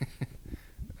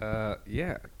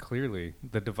 Yeah, clearly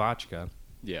the Devotchka.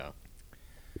 Yeah,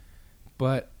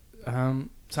 but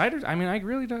ciders. I mean, I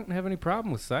really don't have any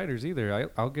problem with ciders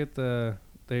either. I'll get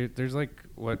there's like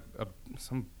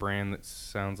some brand that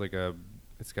sounds like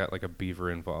it's got like a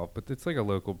beaver involved, but it's like a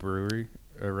local brewery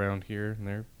around here,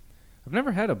 and I've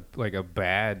never had a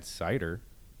bad cider.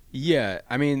 Yeah,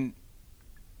 I mean,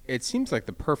 it seems like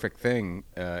the perfect thing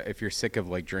if you're sick of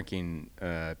like drinking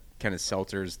kind of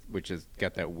seltzers, which has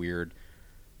got that weird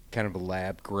kind of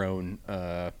lab grown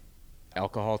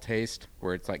alcohol taste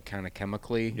where it's like kind of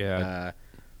chemically. Yeah,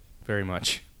 very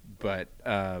much. But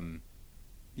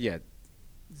yeah,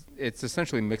 it's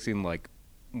essentially mixing like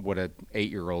what a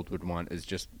 8-year-old would want is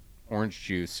just orange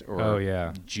juice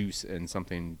or juice and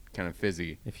something kind of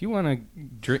fizzy. If you want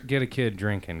to get a kid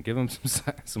drinking, give him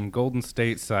some Golden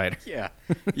State cider. Yeah.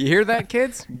 You hear that,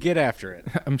 kids? Get after it.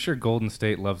 I'm sure Golden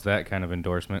State loves that kind of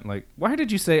endorsement. Like, why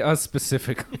did you say us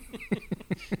specifically?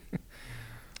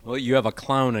 Well, you have a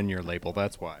clown in your label,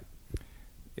 that's why.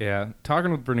 Yeah.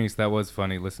 Talking with Bernice, that was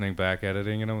funny, listening back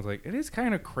editing, and I was like, it is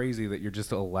kind of crazy that you're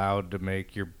just allowed to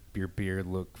make your beard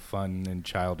look fun and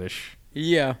childish.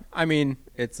 Yeah, I mean,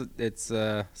 it's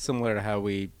similar to how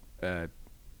we kind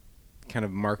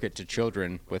of market to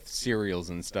children with cereals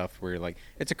and stuff, where you're like,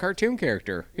 it's a cartoon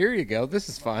character. Here you go. This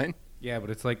is fine. Yeah, but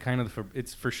it's like kind of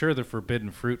it's for sure the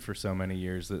forbidden fruit for so many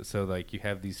years. So like you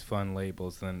have these fun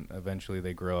labels, then eventually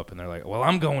they grow up and they're like, well,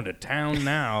 I'm going to town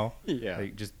now. Yeah,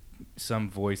 like just some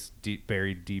voice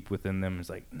buried deep within them is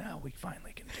like, no, we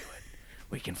finally can do it.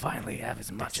 We can finally have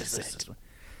as much as this.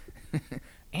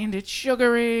 And it's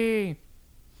sugary.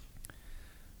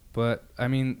 But I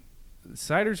mean,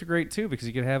 ciders are great too because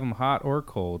you could have them hot or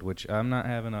cold, which I'm not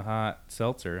having a hot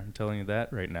seltzer. I'm telling you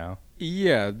that right now.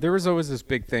 Yeah, there was always this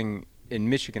big thing in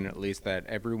Michigan, at least, that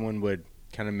everyone would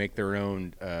kind of make their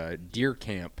own deer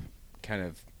camp kind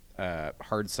of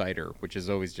hard cider, which is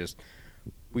always just,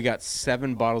 we got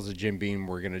 7 bottles of Jim Beam,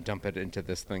 we're going to dump it into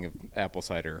this thing of apple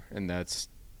cider, and that's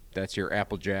your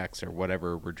Apple Jacks or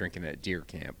whatever we're drinking at deer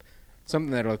camp.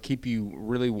 Something that'll keep you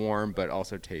really warm but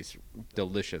also taste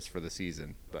delicious for the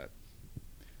season. But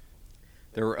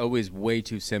there were always way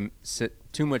too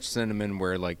much cinnamon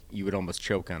where like you would almost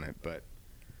choke on it, But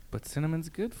cinnamon's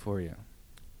good for you.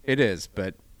 it is,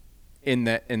 but in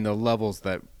the levels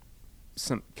that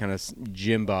some kind of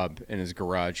Jim Bob in his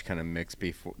garage kind of mixed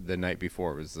before the night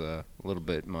before was a little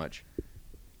bit much.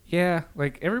 Yeah,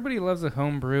 like everybody loves a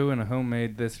home brew and a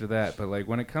homemade this or that, but like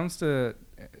when it comes to,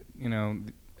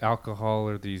 alcohol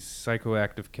or these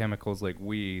psychoactive chemicals like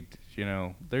weed,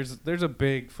 there's a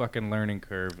big fucking learning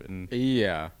curve. And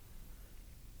Yeah.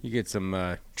 You get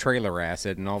some trailer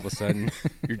acid, and all of a sudden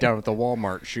you're down at the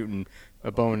Walmart shooting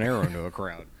a bow and arrow into a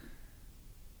crowd.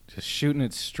 just shooting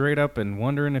it straight up and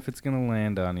wondering if it's going to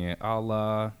land on you, a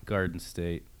la Garden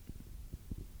State.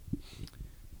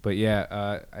 But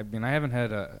yeah, I haven't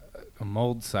had a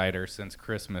mulled cider since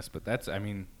Christmas, but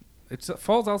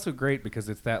fall's also great because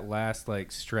it's that last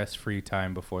like stress-free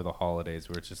time before the holidays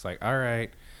where it's just like, all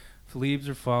right, leaves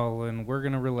are falling, we're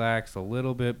going to relax a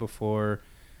little bit before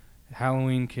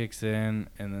Halloween kicks in,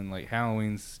 and then like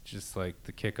Halloween's just like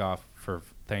the kickoff for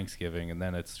Thanksgiving, and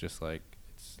then it's just like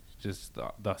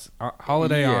the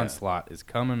holiday onslaught is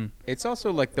coming. It's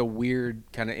also like the weird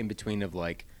kind of in between of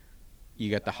like, you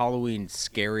got the Halloween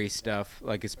scary stuff,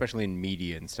 like especially in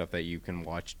media and stuff that you can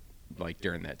watch like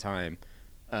during that time.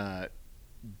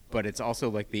 But it's also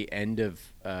like the end of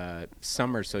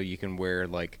summer, so you can wear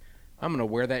like, I'm gonna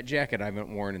wear that jacket I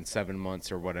haven't worn in 7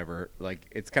 months or whatever. Like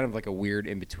it's kind of like a weird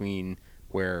in between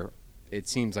where it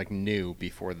seems like new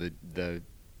before the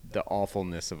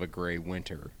awfulness of a gray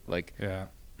winter. Like Yeah.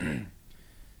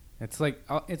 It's like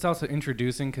it's also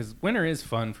introducing because winter is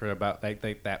fun for about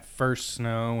like that first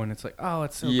snow, and it's like, oh,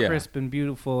 it's so crisp and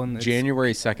beautiful, and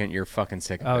January 2nd, you're fucking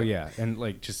sick of it. Oh yeah, and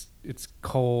like just it's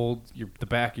cold. The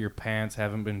back of your pants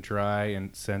haven't been dry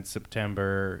and since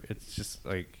September. It's just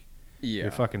like you're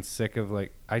fucking sick of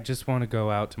like, I just want to go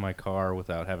out to my car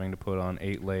without having to put on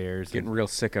 8 layers. Getting real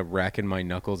sick of racking my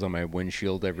knuckles on my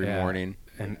windshield every morning,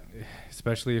 and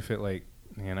especially if it like,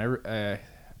 man,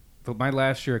 my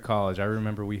last year of college, I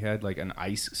remember we had like an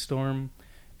ice storm,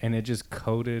 and it just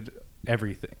coated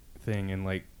everything in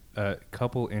like a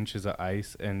couple inches of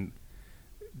ice, and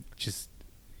just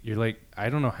you're like,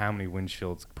 I don't know how many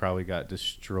windshields probably got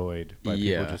destroyed by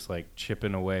people just like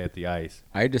chipping away at the ice.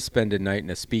 I had to spend a night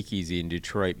in a speakeasy in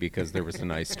Detroit because there was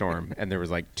an ice storm, and there was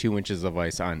like 2 inches of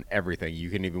ice on everything. You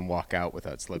couldn't even walk out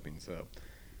without slipping. So,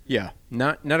 yeah,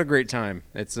 not a great time.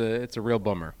 It's a real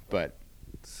bummer, but.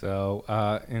 So,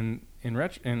 in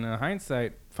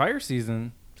hindsight, fire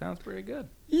season sounds pretty good.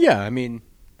 Yeah, I mean,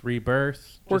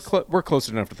 Rebirth. We're close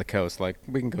enough to the coast. Like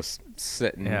we can go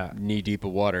sit in knee deep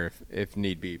of water if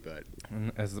need be. But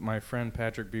as my friend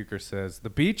Patrick Bucher says, the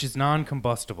beach is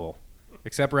non-combustible,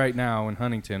 except right now in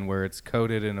Huntington where it's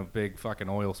coated in a big fucking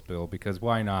oil spill. Because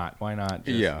why not? Why not?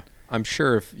 Yeah. I'm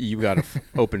sure if you got an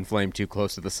open flame too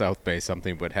close to the South Bay,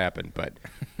 something would happen. But,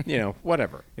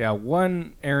 whatever. Yeah,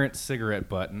 one errant cigarette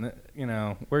butt, and,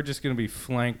 we're just going to be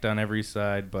flanked on every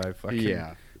side by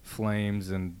fucking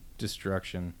flames and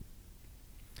destruction.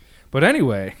 But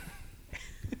anyway,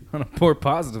 on a more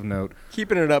positive note.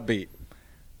 Keeping it upbeat.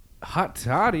 Hot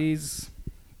toddies.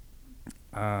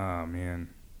 Oh, man.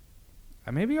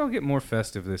 Maybe I'll get more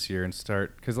festive this year and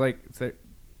start, because,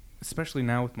 especially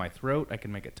now with my throat, I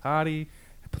can make a toddy,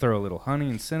 throw a little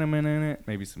honey and cinnamon in it,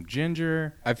 maybe some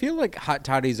ginger. I feel like hot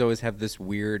toddies always have this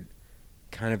weird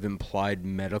kind of implied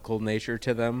medical nature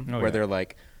to them, where they're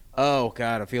like, oh,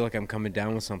 God, I feel like I'm coming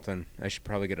down with something. I should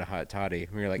probably get a hot toddy.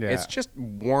 And you're like, it's just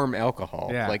warm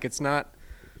alcohol. Yeah. Like, it's not...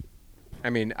 I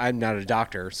mean, I'm not a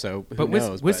doctor, so who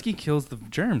knows? Whiskey kills the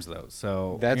germs, though.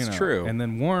 So that's true. And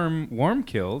then warm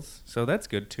kills, so that's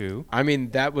good too. I mean,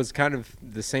 that was kind of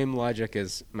the same logic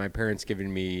as my parents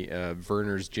giving me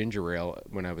Werner's ginger ale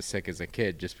when I was sick as a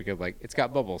kid, just because it's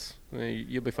got bubbles.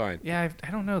 You'll be fine. Yeah,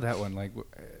 I don't know that one.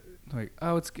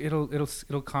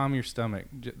 It'll calm your stomach,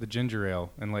 the ginger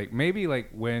ale, and maybe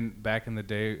when back in the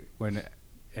day when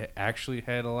it actually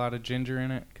had a lot of ginger in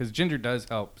it, because ginger does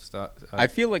help stuff. I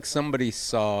feel like somebody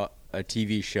saw a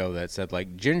TV show that said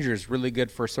ginger's really good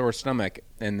for a sore stomach,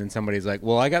 and then somebody's like,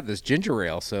 well, I got this ginger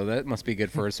ale, so that must be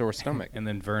good for a sore stomach. And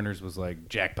then Werner's was like,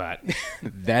 jackpot.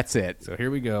 That's it. So here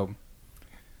we go.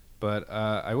 But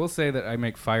I will say that I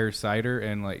make fire cider,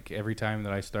 and like every time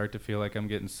that I start to feel like I'm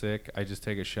getting sick, I just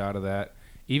take a shot of that.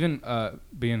 Even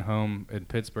being home in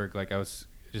Pittsburgh, like I was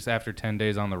just after 10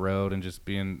 days on the road and just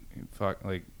being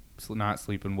not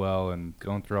sleeping well and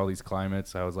going through all these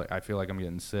climates, I was like, I feel like I'm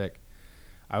getting sick.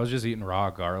 I was just eating raw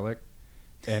garlic,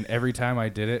 and every time I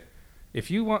did it, if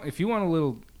you want a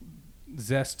little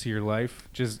zest to your life,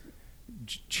 just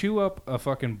chew up a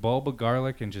fucking bulb of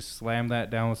garlic and just slam that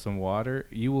down with some water.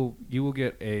 You will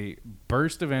get a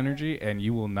burst of energy, and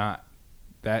you will not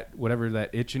whatever that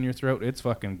itch in your throat, it's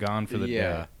fucking gone for the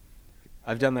day.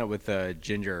 I've done that with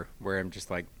ginger, where I'm just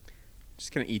like,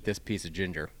 just gonna eat this piece of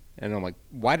ginger, and I'm like,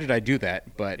 why did I do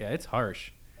that? But yeah, it's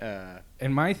harsh. And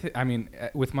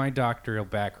with my doctoral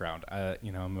background,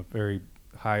 I'm a very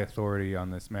high authority on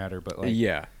this matter, but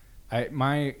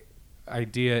my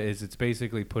idea is it's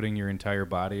basically putting your entire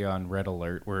body on red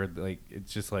alert, where like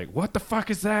it's just like, what the fuck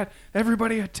is that?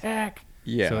 Everybody attack!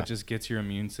 Yeah. So it just gets your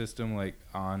immune system like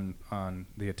on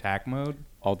the attack mode.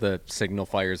 All the signal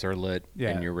fires are lit,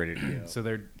 and you're ready to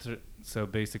go. So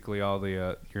basically all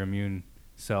the your immune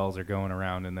cells are going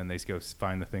around, and then they go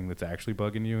find the thing that's actually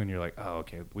bugging you, and you're like, oh,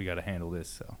 okay, we got to handle this.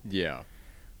 So yeah.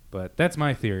 But that's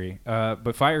my theory.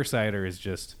 But fire cider is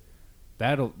just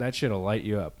that shit'll light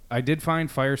you up. I did find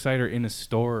fire cider in a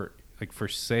store like for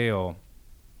sale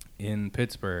in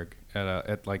Pittsburgh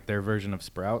at like their version of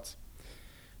Sprouts,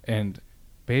 and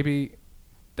baby,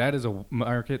 that is a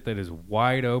market that is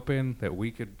wide open that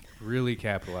we could really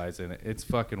capitalize in. It's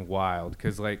fucking wild,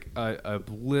 because like a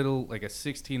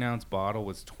 16-ounce bottle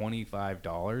was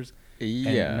 $25.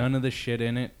 Yeah. And none of the shit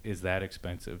in it is that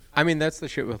expensive. I mean, that's the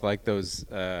shit with like those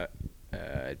like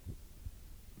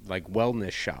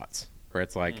wellness shots, where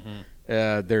it's like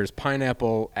there's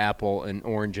pineapple, apple, and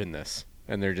orange in this,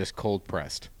 and they're just cold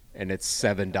pressed, and it's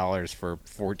 $7 for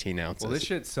 14 ounces. Well, this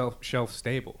shit's shelf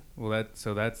stable. Well, that's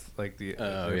like the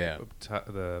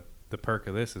perk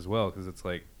of this as well, because it's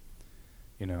like,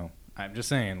 I'm just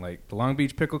saying, like the Long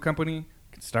Beach Pickle Company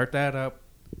can start that up.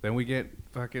 Then we get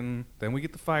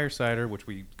the fire cider, which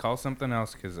we call something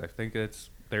else, because I think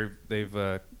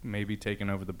they've maybe taken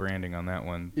over the branding on that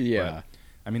one. Yeah. But,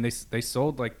 I mean, they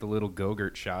sold like the little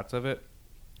Go-Gurt shots of it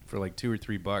for like $2 or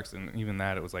 $3, and even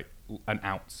that it was like an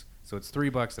ounce. So it's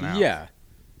 $3 an ounce. Yeah.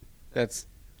 That's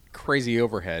crazy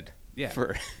overhead. Yeah.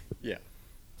 Yeah.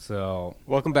 So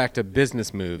welcome back to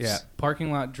Business Moves. Yeah.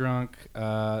 Parking Lot Drunk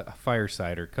fire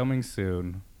cider coming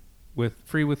soon with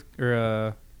free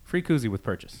koozie with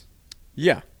purchase.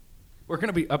 Yeah. We're going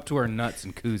to be up to our nuts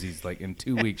in koozies like in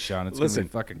 2 weeks, Sean. It's going to be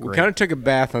fucking great. We kind of took a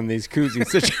bath on these koozie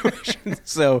situations,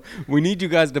 so we need you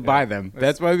guys to buy them.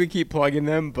 That's why we keep plugging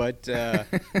them, but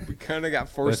we kind of got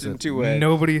forced into it.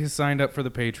 Nobody has signed up for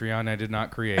the Patreon. I did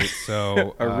not create,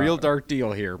 so a real dark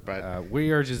deal here, but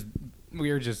we are just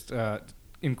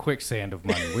in quicksand of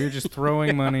money. We're just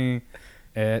throwing money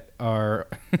at our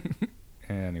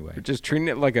anyway. We're just treating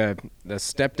it like a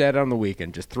stepdad on the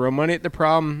weekend. Just throw money at the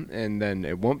problem, and then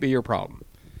it won't be your problem.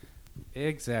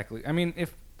 Exactly. I mean,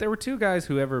 if there were two guys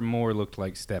who ever more looked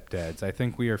like stepdads, I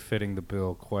think we are fitting the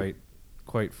bill quite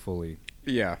fully.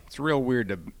 Yeah, it's real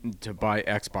weird to buy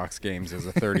Xbox games as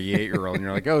a 38-year-old, and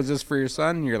you're like, oh, is this for your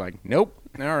son? And you're like, nope.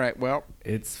 All right, well.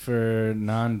 It's for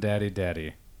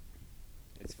non-daddy.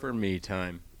 It's for me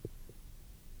time.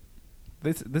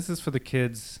 This is for the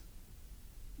kids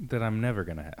that I'm never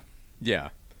going to have. Yeah.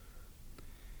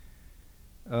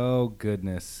 Oh,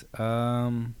 goodness. What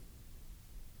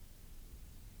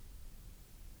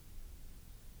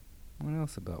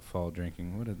else about fall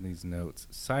drinking? What are these notes?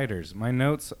 Ciders. My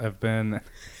notes have been...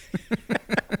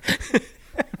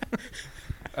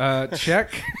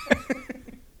 check.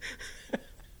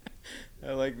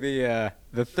 I like the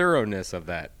thoroughness of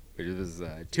that. Which was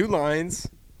 2 lines,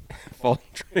 fall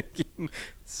drinking,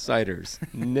 ciders.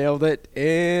 Nailed it,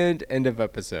 and end of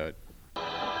episode.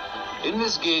 In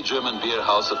this gay German beer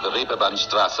house of the Reeperbahn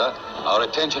our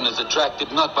attention is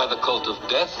attracted not by the cult of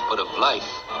death, but of life.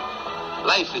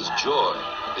 Life is joy,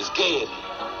 is gaiety,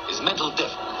 is mental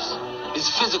deftness, is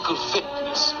physical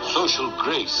fitness, social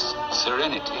grace,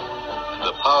 serenity, and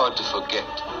the power to forget.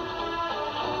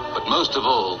 But most of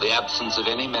all, the absence of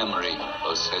any memory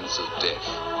or sense of death.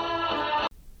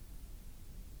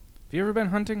 Have you ever been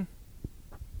hunting?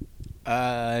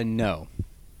 No.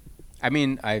 I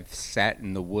mean, I've sat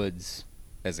in the woods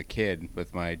as a kid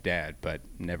with my dad, but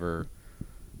never,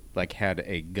 like, had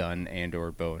a gun and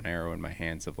or bow and arrow in my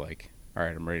hands of, like, all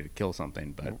right, I'm ready to kill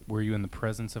something. But were you in the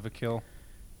presence of a kill?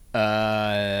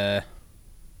 I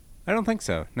don't think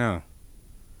so, no.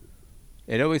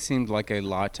 It always seemed like a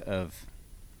lot of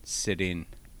sitting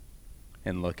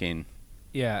and looking.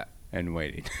 Yeah. And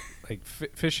waiting. like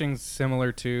fishing's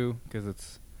similar too, because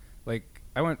it's like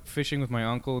I went fishing with my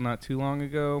uncle not too long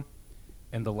ago,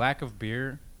 and the lack of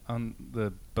beer on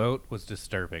the boat was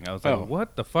disturbing. I was like,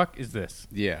 what the fuck is this?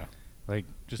 Yeah. Like,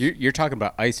 just You're talking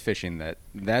about ice fishing.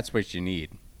 That's what you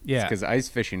need. Yeah. Because ice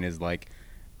fishing is like,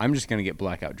 I'm just going to get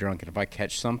blackout drunk, and if I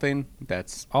catch something,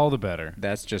 that's all the better.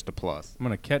 That's just a plus. I'm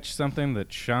going to catch something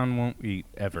that Sean won't eat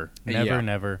ever. Never, Yeah.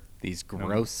 never. These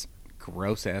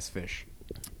gross-ass fish.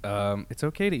 It's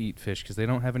okay to eat fish because they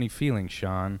don't have any feelings,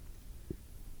 Sean.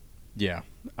 Yeah.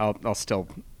 I'll still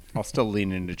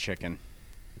lean into chicken.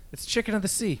 It's chicken of the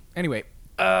sea. Anyway,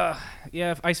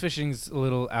 yeah, ice fishing's a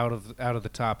little out of the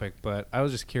topic, but I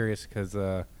was just curious because,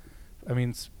 I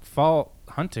mean, fall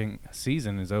hunting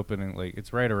season is opening. Like,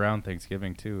 it's right around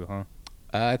Thanksgiving too, huh?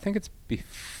 I think it's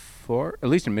before, at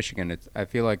least in Michigan. I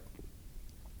feel like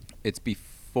it's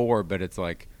before, but it's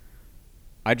like,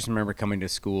 I just remember coming to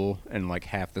school and like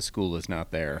half the school is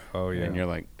not there. Oh yeah, and you're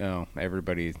like, oh,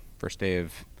 everybody, first day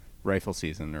of rifle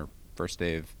season or first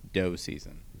day of doe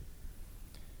season.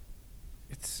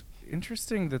 It's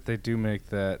interesting that they do make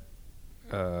that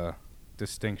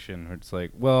distinction. Where it's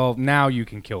like, well, now you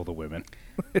can kill the women.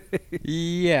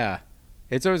 Yeah,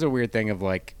 it's always a weird thing of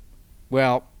like,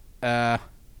 well, yeah,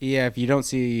 if you don't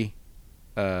see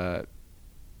like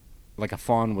a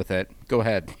fawn with it, go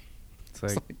ahead. It's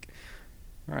like,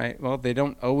 all right, well, they're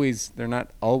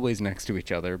not always next to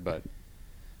each other, but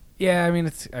yeah, I mean,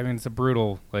 it's a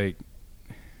brutal, like,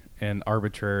 and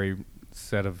arbitrary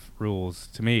set of rules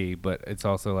to me, but it's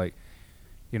also like,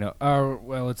 you know, oh,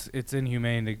 well, it's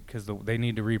inhumane because they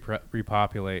need to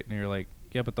repopulate, and you're like,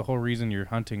 yeah, but the whole reason you're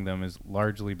hunting them is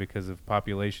largely because of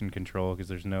population control, because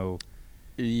there's no,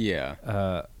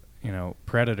 yeah, you know,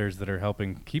 predators that are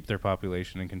helping keep their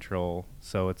population in control.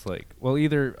 So it's like, well,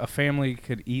 either a family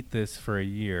could eat this for a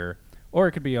year, or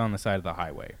it could be on the side of the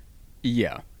highway.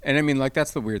 yeah, and I mean, like,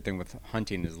 that's the weird thing with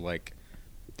hunting is like,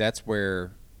 that's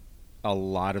where a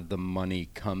lot of the money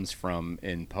comes from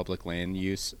in public land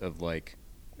use of like,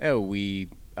 oh, we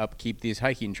upkeep these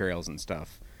hiking trails and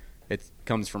stuff. It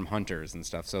comes from hunters and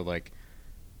stuff. So like,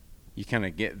 you kind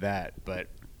of get that. But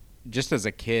just as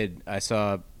a kid, I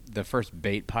saw the first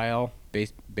bait pile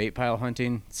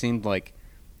hunting seemed like,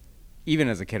 even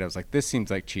as a kid, I was like, this seems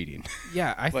like cheating.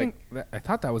 Yeah, I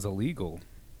thought that was illegal.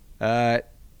 I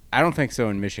don't think so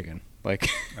in Michigan. Like,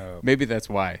 maybe that's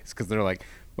why. It's because they're like,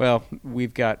 well,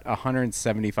 we've got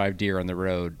 175 deer on the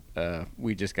road.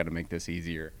 We just got to make this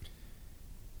easier.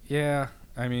 Yeah,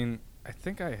 I mean, I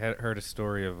think I had heard a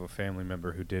story of a family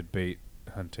member who did bait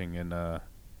hunting, and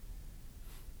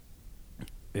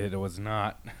it was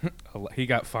not. He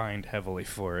got fined heavily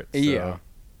for it. So Yeah.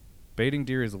 Baiting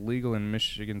deer is illegal in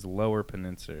Michigan's Lower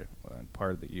Peninsula,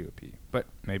 part of the UP, but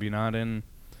maybe not in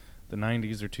the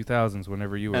 90s or 2000s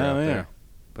whenever you were out there.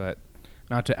 But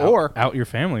not to out your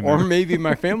family member. Or maybe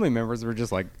my family members were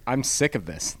just like, I'm sick of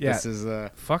this. Yeah. This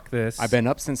is fuck this. I've been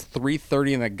up since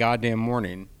 3:30 in the goddamn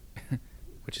morning.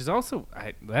 Which is also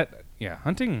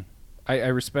hunting. I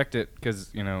respect it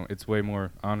because, you know, it's way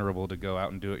more honorable to go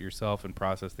out and do it yourself and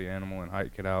process the animal and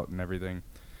hike it out and everything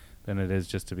than it is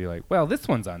just to be like, well, this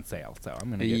one's on sale, so I'm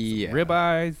gonna get some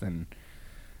ribeyes and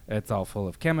it's all full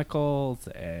of chemicals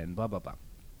and blah blah blah.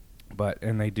 But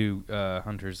and they do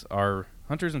hunters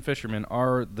and fishermen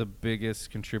are the biggest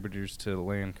contributors to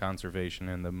land conservation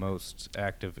and the most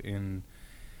active in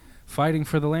fighting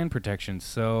for the land protection.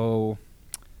 So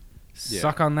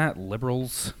suck on that,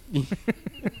 liberals.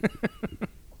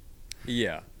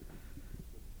 Yeah.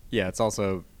 Yeah, it's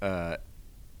also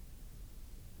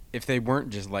if they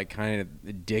weren't just like kind of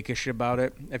dickish about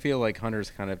it, I feel like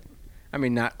hunters kind of, I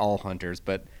mean, not all hunters,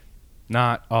 but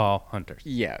not all hunters.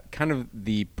 Yeah, kind of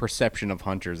the perception of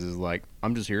hunters is like,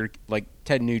 I'm just here to, like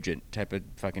Ted Nugent type of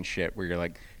fucking shit, where you're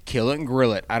like, kill it and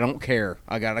grill it. I don't care.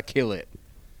 I gotta kill it.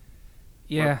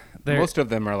 Yeah. Most of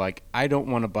them are like, I don't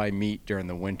want to buy meat during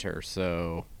the winter,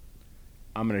 so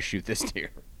I'm going to shoot this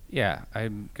deer. Yeah,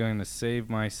 I'm going to save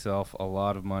myself a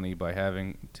lot of money by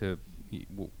having to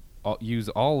use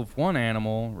all of one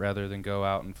animal rather than go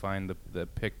out and find the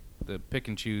pick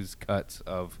and choose cuts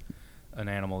of an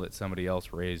animal that somebody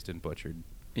else raised and butchered.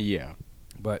 Yeah.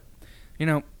 But, you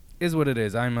know, is what it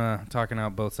is. I'm talking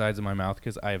out both sides of my mouth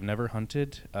because I have never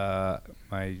hunted.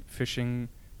 My fishing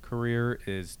career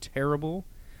is terrible,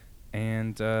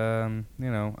 and you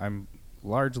know, I'm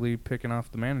largely picking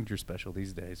off the manager special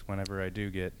these days whenever I do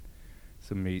get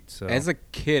some meat. So as a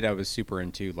kid, I was super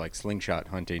into like slingshot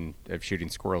hunting, of shooting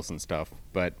squirrels and stuff.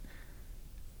 But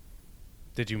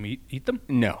did you eat them?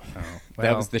 No, well,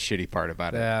 that was the shitty part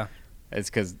about it. Yeah, it's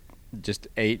because just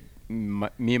me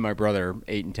and my brother,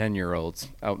 8 and 10-year-olds,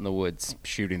 out in the woods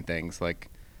shooting things. Like,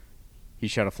 he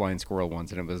shot a flying squirrel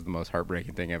once, and it was the most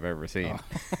heartbreaking thing I've ever seen.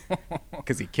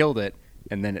 Because he killed it,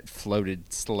 and then it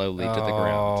floated slowly to the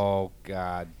ground. Oh,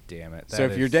 God damn it. So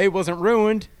if your day wasn't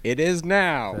ruined, it is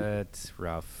now. That's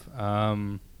rough.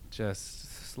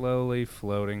 Just slowly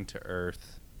floating to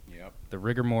Earth. Yep. The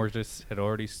rigor mortis had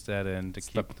already set in to It's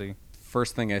keep the...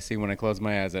 First thing I see when I close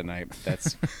my eyes at night.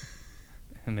 That's...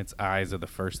 And its eyes are the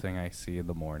first thing I see in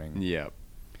the morning. Yep.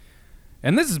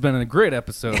 And this has been a great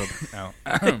episode of...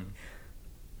 No.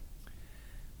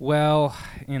 Well,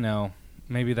 you know,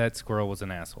 maybe that squirrel was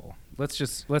an asshole. Let's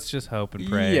just hope and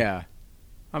pray. Yeah.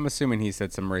 I'm assuming he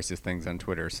said some racist things on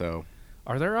Twitter, so...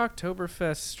 Are there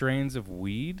Oktoberfest strains of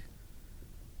weed?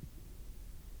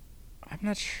 I'm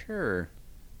not sure.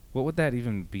 What would that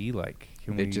even be like?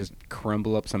 Can They we just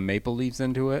crumble up some maple leaves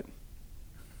into it?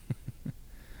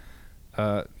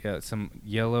 yeah, some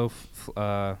yellow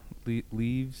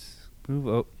leaves.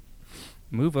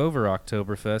 Move over,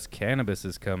 Oktoberfest. Cannabis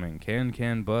is coming.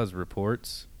 Can Buzz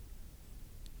reports.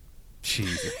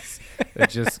 Jesus.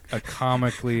 It's just a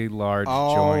comically large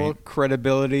All joint.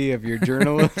 credibility of your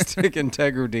journalistic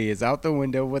integrity is out the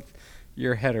window with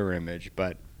your header image,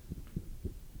 but...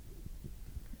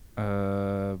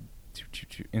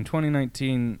 In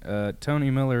 2019,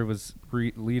 Tony Miller was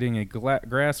leading a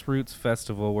grassroots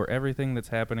festival where everything that's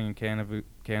happening in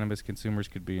cannabis consumers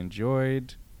could be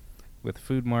enjoyed, with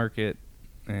food market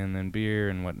and then beer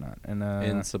and whatnot.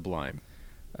 in Sublime.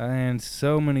 And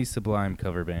so many Sublime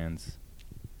cover bands.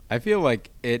 I feel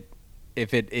like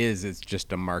if it is, it's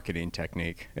just a marketing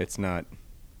technique. It's not...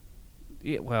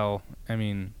 Yeah, well, I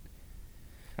mean,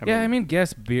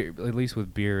 guess beer, at least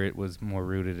with beer, it was more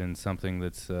rooted in something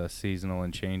that's seasonal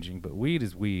and changing. But weed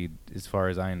is weed, as far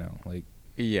as I know. Like,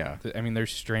 yeah. I mean,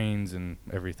 there's strains and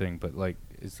everything, but like,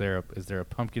 is there a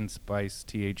pumpkin spice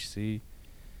THC?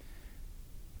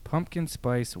 Pumpkin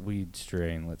spice weed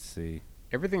strain. Let's see.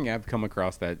 Everything I've come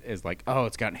across that is like, oh,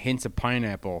 it's got hints of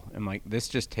pineapple. And like, this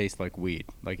just tastes like weed.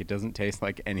 Like, it doesn't taste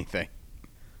like anything.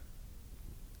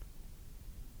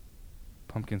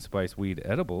 Pumpkin spice weed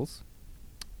edibles.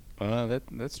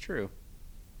 That's true.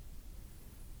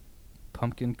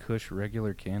 Pumpkin Kush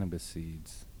regular cannabis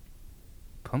seeds.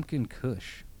 Pumpkin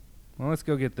Kush. Well, let's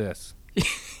go get this.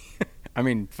 I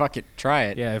mean, fuck it. Try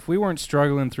it. Yeah, if we weren't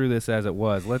struggling through this as it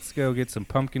was, let's go get some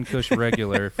Pumpkin Kush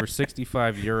regular for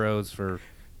 65 euros for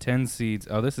 10 seeds.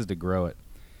 Oh, this is to grow it.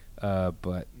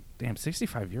 But, damn,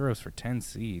 65 euros for 10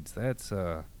 seeds. That's,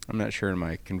 I'm not sure in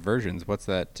my conversions. What's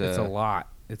that? it's a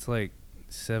lot. It's like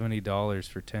 $70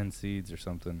 for 10 seeds or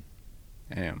something.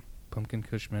 Damn. Pumpkin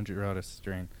Kush Manjarata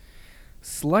strain.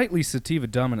 Slightly sativa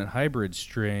dominant hybrid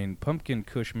strain, Pumpkin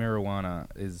Kush marijuana,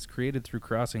 is created through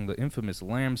crossing the infamous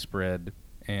Lamb Spread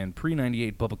and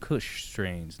pre-98 Bubba Kush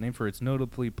strains. Named for its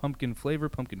notably pumpkin flavor,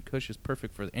 Pumpkin Kush is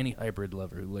perfect for any hybrid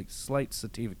lover who likes slight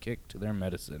sativa kick to their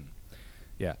medicine.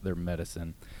 Yeah, their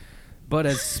medicine. But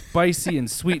as spicy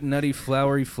and sweet, nutty,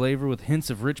 flowery flavor with hints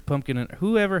of rich pumpkin. And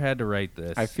whoever had to write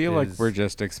this, I feel like we're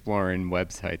just exploring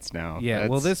websites now. Yeah,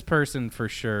 well, this person for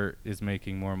sure is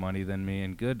making more money than me,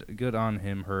 and good on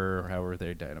him, her, or however they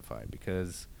identify,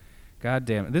 because, god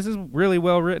damn it, this is really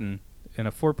well written, in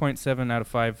a 4.7 out of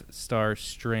 5 star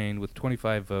strain with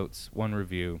 25 votes, 1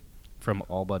 review from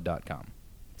alba.com.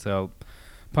 So,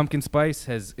 pumpkin spice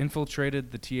has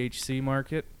infiltrated the THC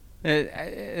market.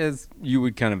 As you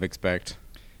would kind of expect.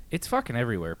 It's fucking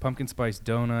everywhere. Pumpkin spice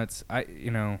donuts.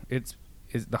 It's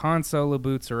the Han Solo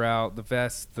boots are out. The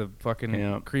vests, the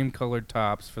fucking cream colored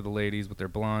tops for the ladies with their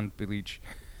blonde bleach.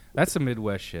 That's some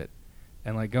Midwest shit.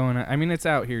 And like it's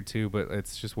out here too, but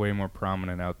it's just way more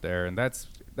prominent out there. And that's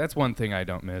one thing I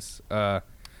don't miss.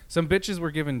 Some bitches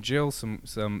were giving Jill some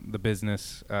the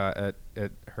business at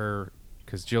her,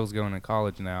 because Jill's going to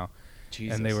college now.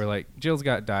 Jesus. And they were like, Jill's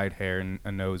got dyed hair and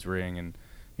a nose ring and,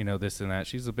 this and that.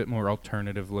 She's a bit more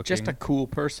alternative looking. Just a cool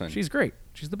person. She's great.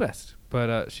 She's the best.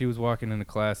 But she was walking into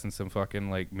class and some fucking,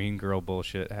 like, mean girl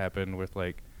bullshit happened with,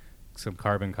 like, some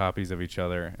carbon copies of each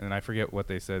other. And I forget what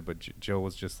they said, but Jill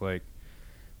was just, like,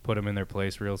 put them in their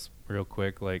place real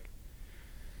quick. Like,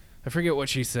 I forget what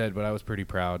she said, but I was pretty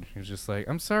proud. She was just like,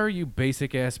 I'm sorry you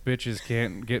basic-ass bitches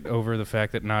can't get over the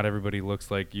fact that not everybody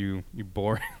looks like you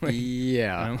boring.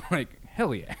 Yeah. And I'm like,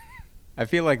 hell yeah. I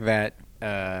feel like that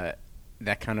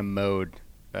kind of mode,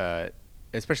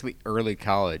 especially early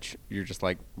college, you're just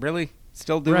like, really?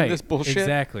 Still doing this bullshit?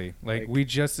 Exactly. Like, we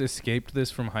just escaped this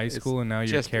from high school, and now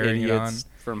you're carrying it on.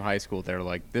 From high school, they're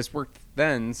like, this worked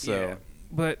then, so. Yeah.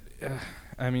 But,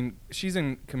 I mean, she's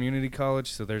in community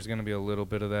college, so there's going to be a little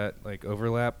bit of that, like,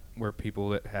 overlap where people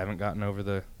that haven't gotten over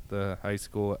the high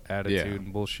school attitude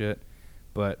and bullshit.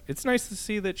 But it's nice to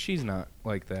see that she's not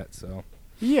like that, so.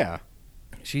 Yeah.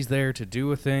 she's there to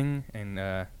do a thing and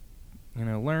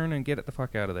learn and get the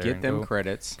fuck out of there. Get and them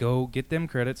credits. Go get them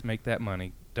credits. Make that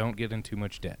money. Don't get in too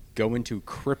much debt. Go into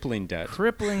crippling debt.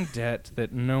 Crippling debt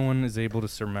that no one is able to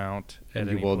surmount at And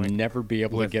any you will point. never be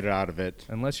able to With- get out of it.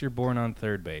 Unless you're born on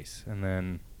third base, and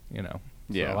then Yeah.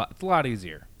 it's a lot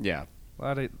easier. Yeah. A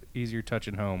lot easier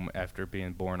touching home after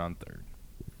being born on third.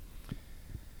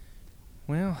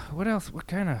 Well, what else? What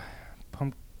kind of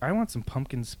I want some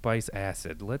pumpkin spice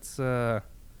acid. Let's I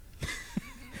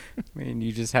mean,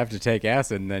 you just have to take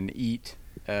acid and then eat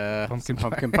pumpkin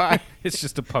pumpkin pie It's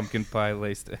just a pumpkin pie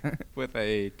laced. with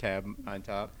a tab on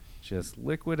top. Just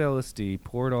liquid LSD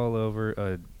poured all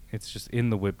over. It's just in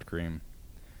the whipped cream.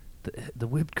 The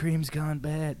whipped cream's gone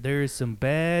bad. There is some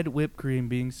bad whipped cream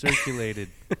being circulated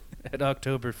at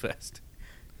Oktoberfest.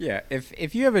 Yeah,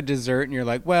 if you have a dessert and you're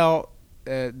like, well,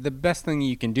 the best thing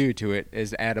you can do to it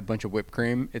is add a bunch of whipped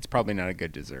cream, it's probably not a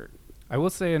good dessert. I will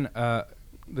say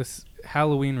this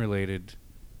Halloween-related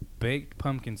baked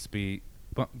pumpkin seeds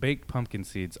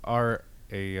are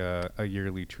a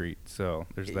yearly treat. So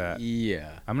there's that.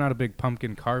 Yeah. I'm not a big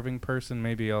pumpkin carving person.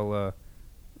 Maybe I'll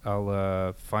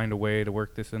find a way to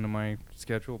work this into my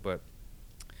schedule. But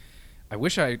I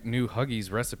wish I knew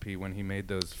Huggy's recipe when he made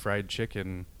those fried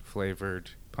chicken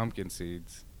flavored pumpkin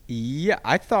seeds. Yeah,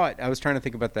 I was trying to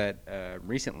think about that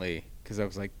recently because I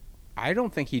was like, I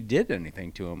don't think he did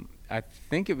anything to them. I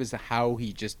think it was how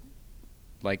he just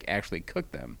actually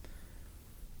cooked them.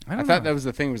 I thought that was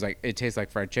the thing. Was like, it tastes like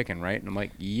fried chicken, right? And I'm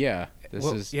like, yeah,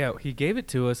 Yeah, he gave it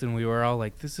to us, and we were all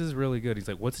like, "This is really good." He's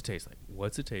like, "What's it taste like?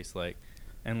 What's it taste like?"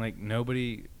 And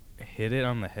nobody hit it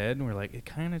on the head, and we're like, "It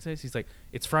kind of tastes." He's like,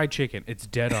 "It's fried chicken. It's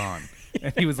dead on."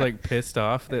 And he was pissed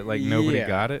off that nobody Yeah.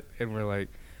 got it, and we're like,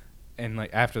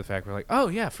 after the fact, we're like, "Oh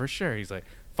yeah, for sure." He's like,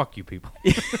 "Fuck you people."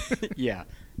 Yeah.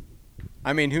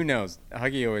 I mean, who knows?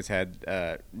 Huggy always had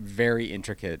very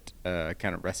intricate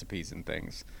kind of recipes and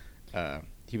things.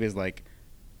 He was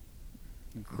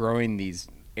growing these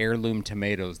heirloom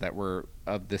tomatoes that were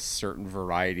of this certain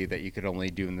variety that you could only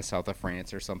do in the south of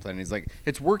France or something. He's like,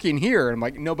 it's working here. And I'm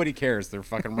like, nobody cares. They're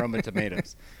fucking Roma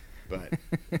tomatoes. But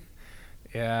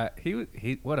yeah,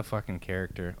 he what a fucking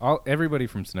character. Everybody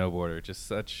from Snowboarder, just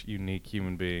such unique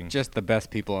human being. just the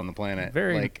best people on the planet.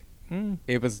 Very-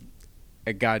 It was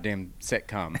a goddamn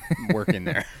sitcom working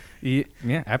there.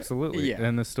 Yeah, absolutely. Yeah.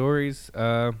 And the stories.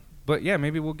 But yeah,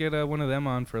 maybe we'll get one of them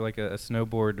on for a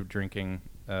snowboard drinking.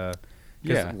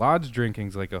 Yeah. Lodge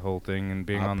drinking's a whole thing, and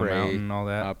being on the mountain and all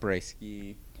that. Après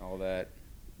ski, all that.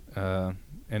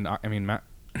 And I mean,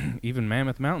 even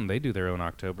Mammoth Mountain, they do their own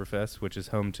Oktoberfest, which is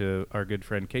home to our good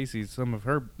friend Casey's some of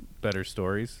her better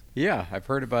stories. Yeah, I've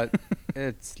heard about.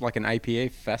 It's like an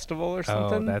IPA festival or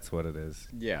something. Oh, that's what it is.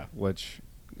 Yeah. Which,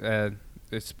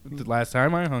 it's the last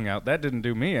time I hung out, that didn't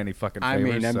do me any fucking favors.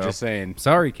 I mean, I'm so just saying.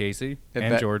 sorry, Casey If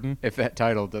and that- Jordan. If that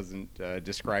title doesn't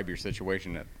describe your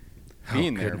situation at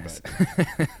being there, goodness.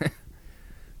 but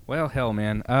Well, hell,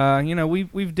 man.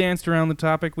 We've danced around the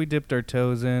topic. We dipped our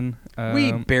toes in.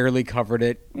 we barely covered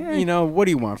it. yeah. What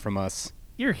do you want from us?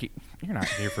 You're not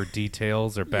here for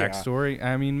details or Yeah. backstory.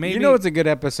 I mean, maybe. It's a good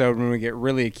episode when we get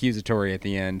really accusatory at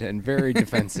the end and very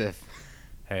defensive.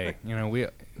 Hey,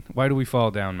 why do we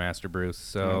fall down, Master Bruce?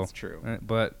 So That's true.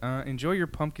 But enjoy your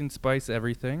pumpkin spice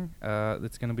everything.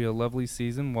 It's going to be a lovely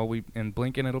season.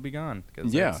 Blinking, it'll be gone.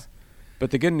 'Cause Yeah. that's- But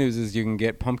the good news is you can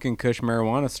get Pumpkin Kush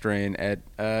marijuana strain at,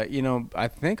 I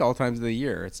think all times of the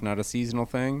year. It's not a seasonal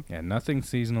thing. Yeah, nothing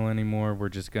seasonal anymore. We're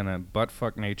just gonna butt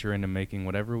fuck nature into making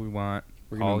whatever we want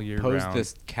We're all going to year impose round.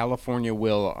 this California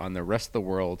will on the rest of the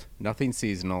world. Nothing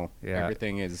seasonal. Yeah.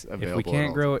 Everything is available. If we at can't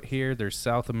all grow times. it here, there's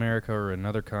South America or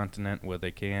another continent where they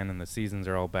can, and the seasons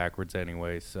are all backwards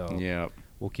anyway. So Yeah.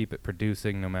 we'll keep it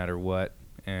producing no matter what,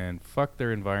 and fuck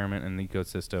their environment and the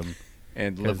ecosystem.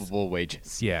 And 'Cause- livable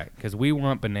wages. Yeah, because we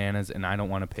want bananas, and I don't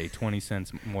want to pay 20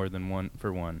 cents more than one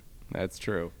for one. That's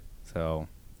true. So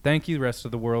thank you, the rest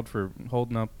of the world, for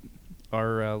holding up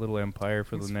our little empire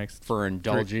for Thanks the next For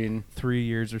indulging 3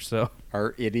 years or so.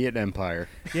 our idiot empire.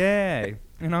 Yay!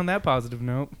 And on that positive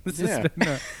note, this Yeah. has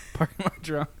been Parking Lot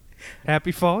Drunk.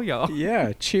 Happy fall, y'all.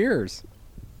 Yeah. Cheers.